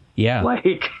them. Yeah,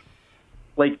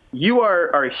 like you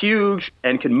are huge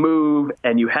and can move,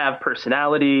 and you have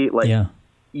personality. Like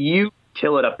you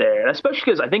kill it up there." And especially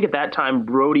because I think at that time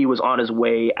Brody was on his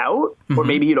way out, or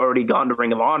maybe he'd already gone to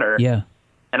Ring of Honor. Yeah.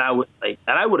 And I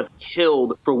would have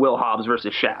killed for Will Hobbs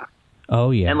versus Shaft.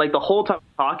 Oh yeah. And like the whole time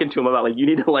talking to him about like you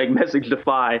need to like message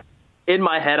Defy, in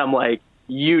my head I'm like,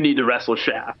 you need to wrestle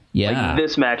Shaft. Yeah. Like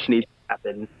this match needs to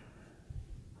happen.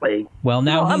 Like, well,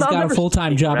 now he's got a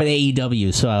full-time job at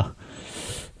AEW, so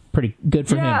pretty good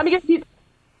for him. Yeah, I mean,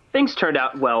 things turned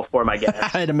out well for him, I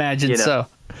guess. I'd imagine so.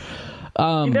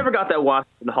 He never got that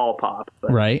Washington Hall pop,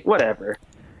 but right? Whatever.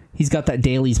 He's got that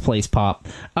Daly's Place pop.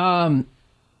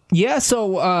 Yeah,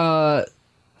 so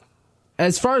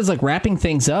as far as like wrapping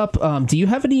things up, do you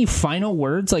have any final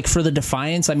words like for the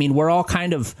Defiance? I mean, we're all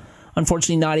kind of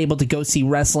unfortunately not able to go see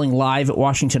wrestling live at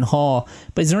Washington Hall,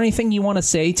 but is there anything you want to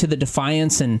say to the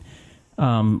Defiance and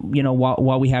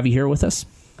while we have you here with us?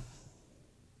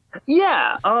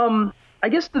 Yeah, I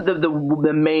guess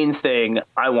the main thing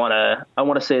I wanna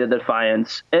say to the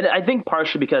Defiance, and I think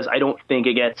partially because I don't think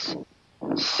it gets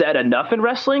said enough in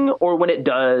wrestling, or when it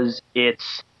does,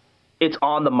 it's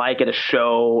on the mic at a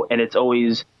show, and it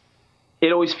always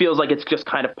feels like it's just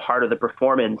kind of part of the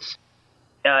performance.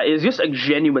 Is just a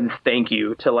genuine thank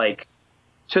you to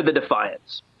the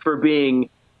Defiance for being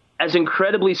as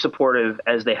incredibly supportive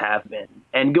as they have been,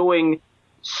 and going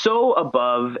so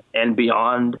above and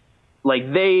beyond.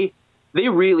 Like they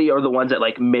really are the ones that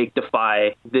like make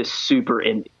Defy this super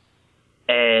indie,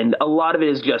 and a lot of it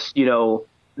is just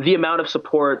the amount of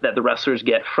support that the wrestlers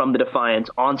get from the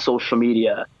Defiance on social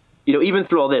media. Even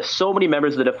through all this, so many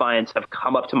members of the Defiance have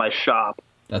come up to my shop.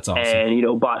 That's awesome.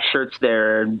 And, bought shirts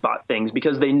there and bought things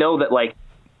because they know that, like,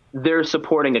 they're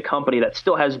supporting a company that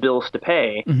still has bills to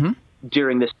pay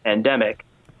during this pandemic.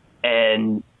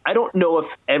 And I don't know if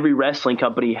every wrestling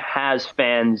company has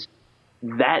fans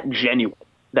that genuine,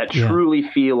 that truly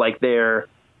feel like they're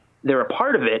a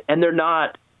part of it, and they're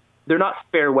not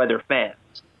fair weather fans.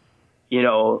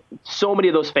 So many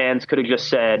of those fans could have just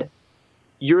said,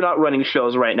 "You're not running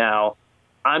shows right now.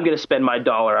 I'm going to spend my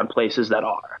dollar on places that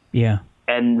are." Yeah.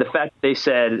 And the fact that they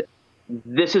said,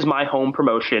 "This is my home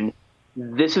promotion.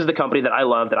 This is the company that I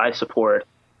love, that I support,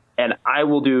 and I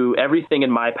will do everything in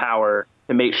my power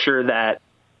to make sure that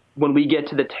when we get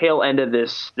to the tail end of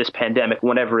this pandemic,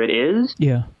 whenever it is,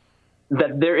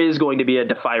 that there is going to be a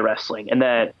Defy Wrestling, and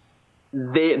that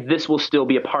this will still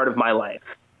be a part of my life."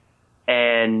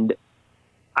 And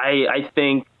I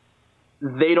think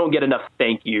they don't get enough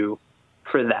thank you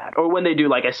for that. Or when they do,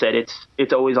 like I said,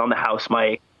 it's always on the house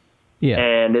mic. Yeah.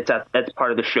 And that's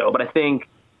part of the show. But I think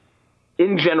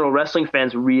in general, wrestling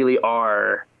fans really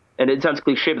are, and it sounds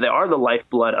cliche, but they are the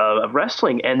lifeblood of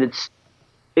wrestling. And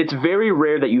it's very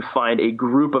rare that you find a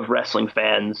group of wrestling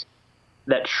fans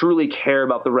that truly care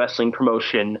about the wrestling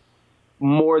promotion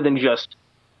more than just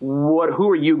who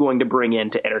are you going to bring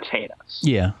in to entertain us?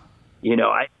 Yeah.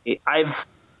 I've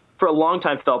for a long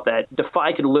time felt that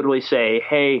Defy could literally say,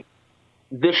 "Hey,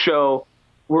 this show,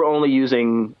 we're only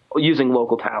using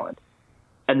local talent."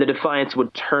 And the Defiance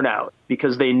would turn out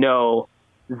because they know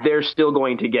they're still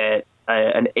going to get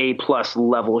an A+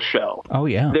 level show. Oh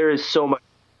yeah. There is so much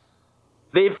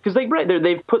they've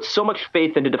put so much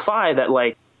faith into Defy that,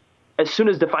 like, as soon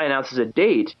as Defy announces a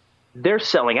date, they're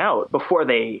selling out before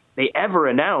they ever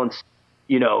announce,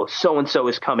 so and so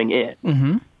is coming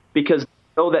in. Because they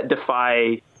know that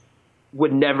Defy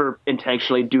would never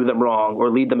intentionally do them wrong or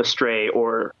lead them astray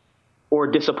or or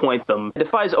disappoint them.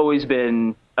 Defy's always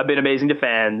been amazing to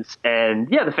fans, and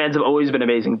yeah, the fans have always been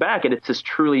amazing back, and it's this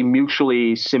truly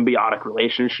mutually symbiotic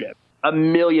relationship. A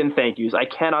million thank yous. I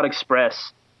cannot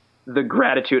express the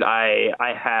gratitude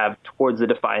I have towards the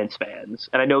Defiance fans,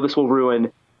 and I know this will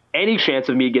ruin any chance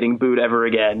of me getting booed ever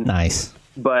again. Nice,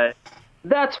 but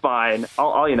that's fine.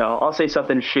 I'll say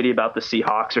something shitty about the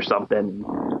Seahawks or something.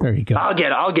 There you go. I'll get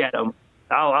them.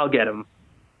 I'll get them.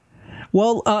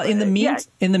 Well, in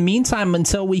the meantime,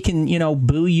 until we can,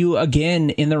 boo you again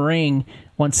in the ring,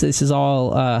 once this is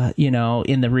all, in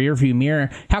the rearview mirror,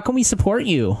 how can we support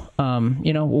you?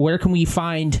 Where can we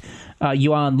find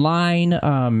you online,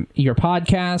 your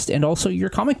podcast, and also your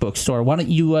comic book store? Why don't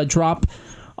you drop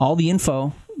all the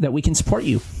info that we can support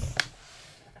you?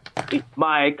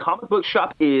 My comic book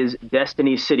shop is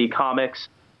Destiny City Comics,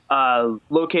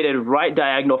 located right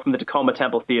diagonal from the Tacoma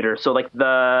Temple Theater. So like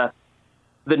the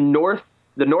north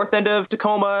end of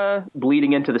Tacoma,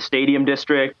 bleeding into the Stadium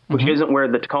District, which isn't where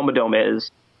the Tacoma Dome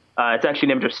is. It's actually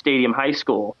named after Stadium High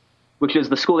School, which is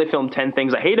the school they filmed 10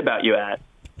 Things I Hate About You at.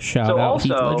 Shout out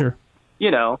Heath Ledger.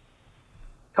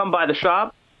 Come by the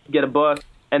shop, get a book,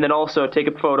 and then also take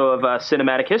a photo of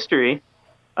cinematic history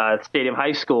at Stadium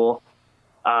High School.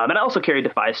 And I also carry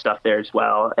Defy stuff there as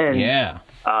well. And, yeah.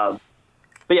 But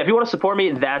yeah, if you want to support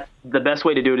me, that's the best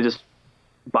way to do it, is just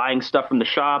buying stuff from the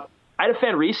shop. I had a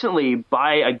fan recently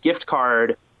buy a gift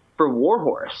card for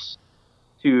Warhorse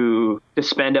to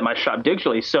spend at my shop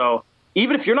digitally. So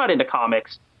even if you're not into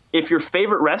comics, if your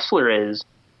favorite wrestler is,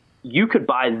 you could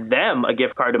buy them a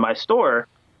gift card to my store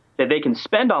that they can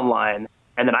spend online,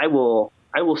 and then I will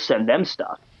send them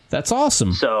stuff. That's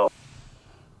awesome. So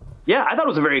yeah, I thought it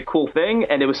was a very cool thing,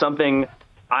 and it was something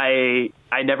I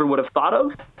never would have thought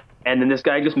of. And then this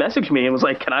guy just messaged me and was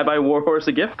like, "Can I buy Warhorse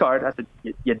a gift card?" I said,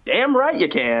 "You damn right you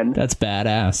can." That's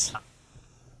badass.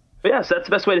 But yes, that's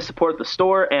the best way to support the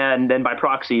store, and then by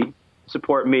proxy,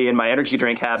 support me and my energy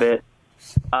drink habit.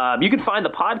 You can find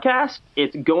the podcast.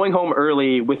 It's Going Home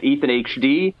Early with Ethan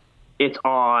HD. It's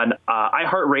on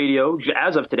iHeartRadio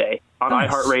as of today, on Nice.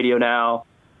 iHeartRadio now.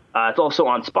 It's also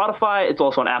on Spotify. It's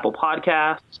also on Apple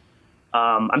Podcasts.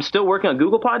 I'm still working on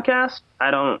Google Podcasts.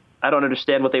 I don't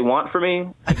understand what they want from me.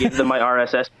 I gave them my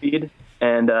RSS feed,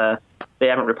 and they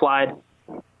haven't replied.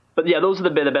 But yeah, those are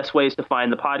the best ways to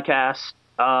find the podcast.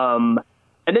 And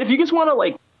then if you just want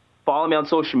to follow me on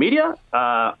social media,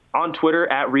 on Twitter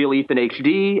at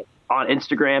RealEthanHD, on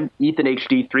Instagram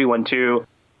EthanHD312.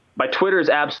 My Twitter is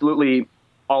absolutely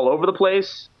all over the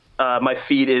place. My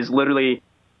feed is literally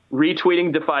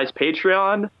retweeting Defy's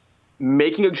Patreon,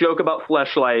 making a joke about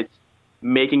fleshlights,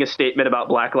 making a statement about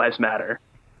Black Lives Matter.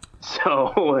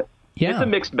 So yeah, it's a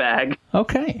mixed bag.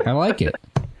 Okay, I like it.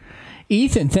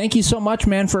 Ethan, thank you so much,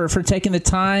 man, for taking the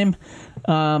time.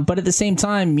 But at the same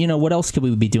time, what else could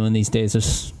we be doing these days?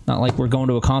 It's not like we're going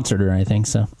to a concert or anything.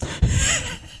 So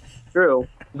true.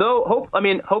 Though,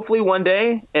 hopefully one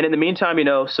day. And in the meantime,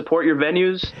 support your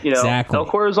venues. Exactly. El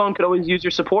Corazon could always use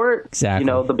your support. Exactly.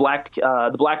 The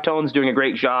Black Tone's doing a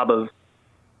great job of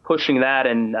pushing that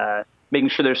and making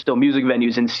sure there's still music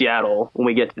venues in Seattle when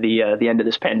we get to the end of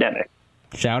this pandemic.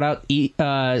 Shout out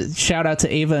to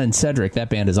Ava and Cedric. That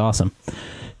band is awesome.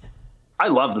 I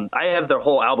love them. I have their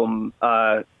whole album,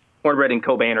 Cornbread and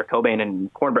Cobain, or Cobain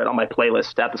and Cornbread, on my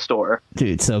playlist at the store.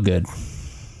 Dude, so good.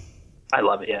 I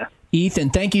love it, yeah. Ethan,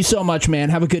 thank you so much, man.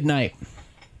 Have a good night.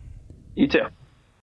 You too.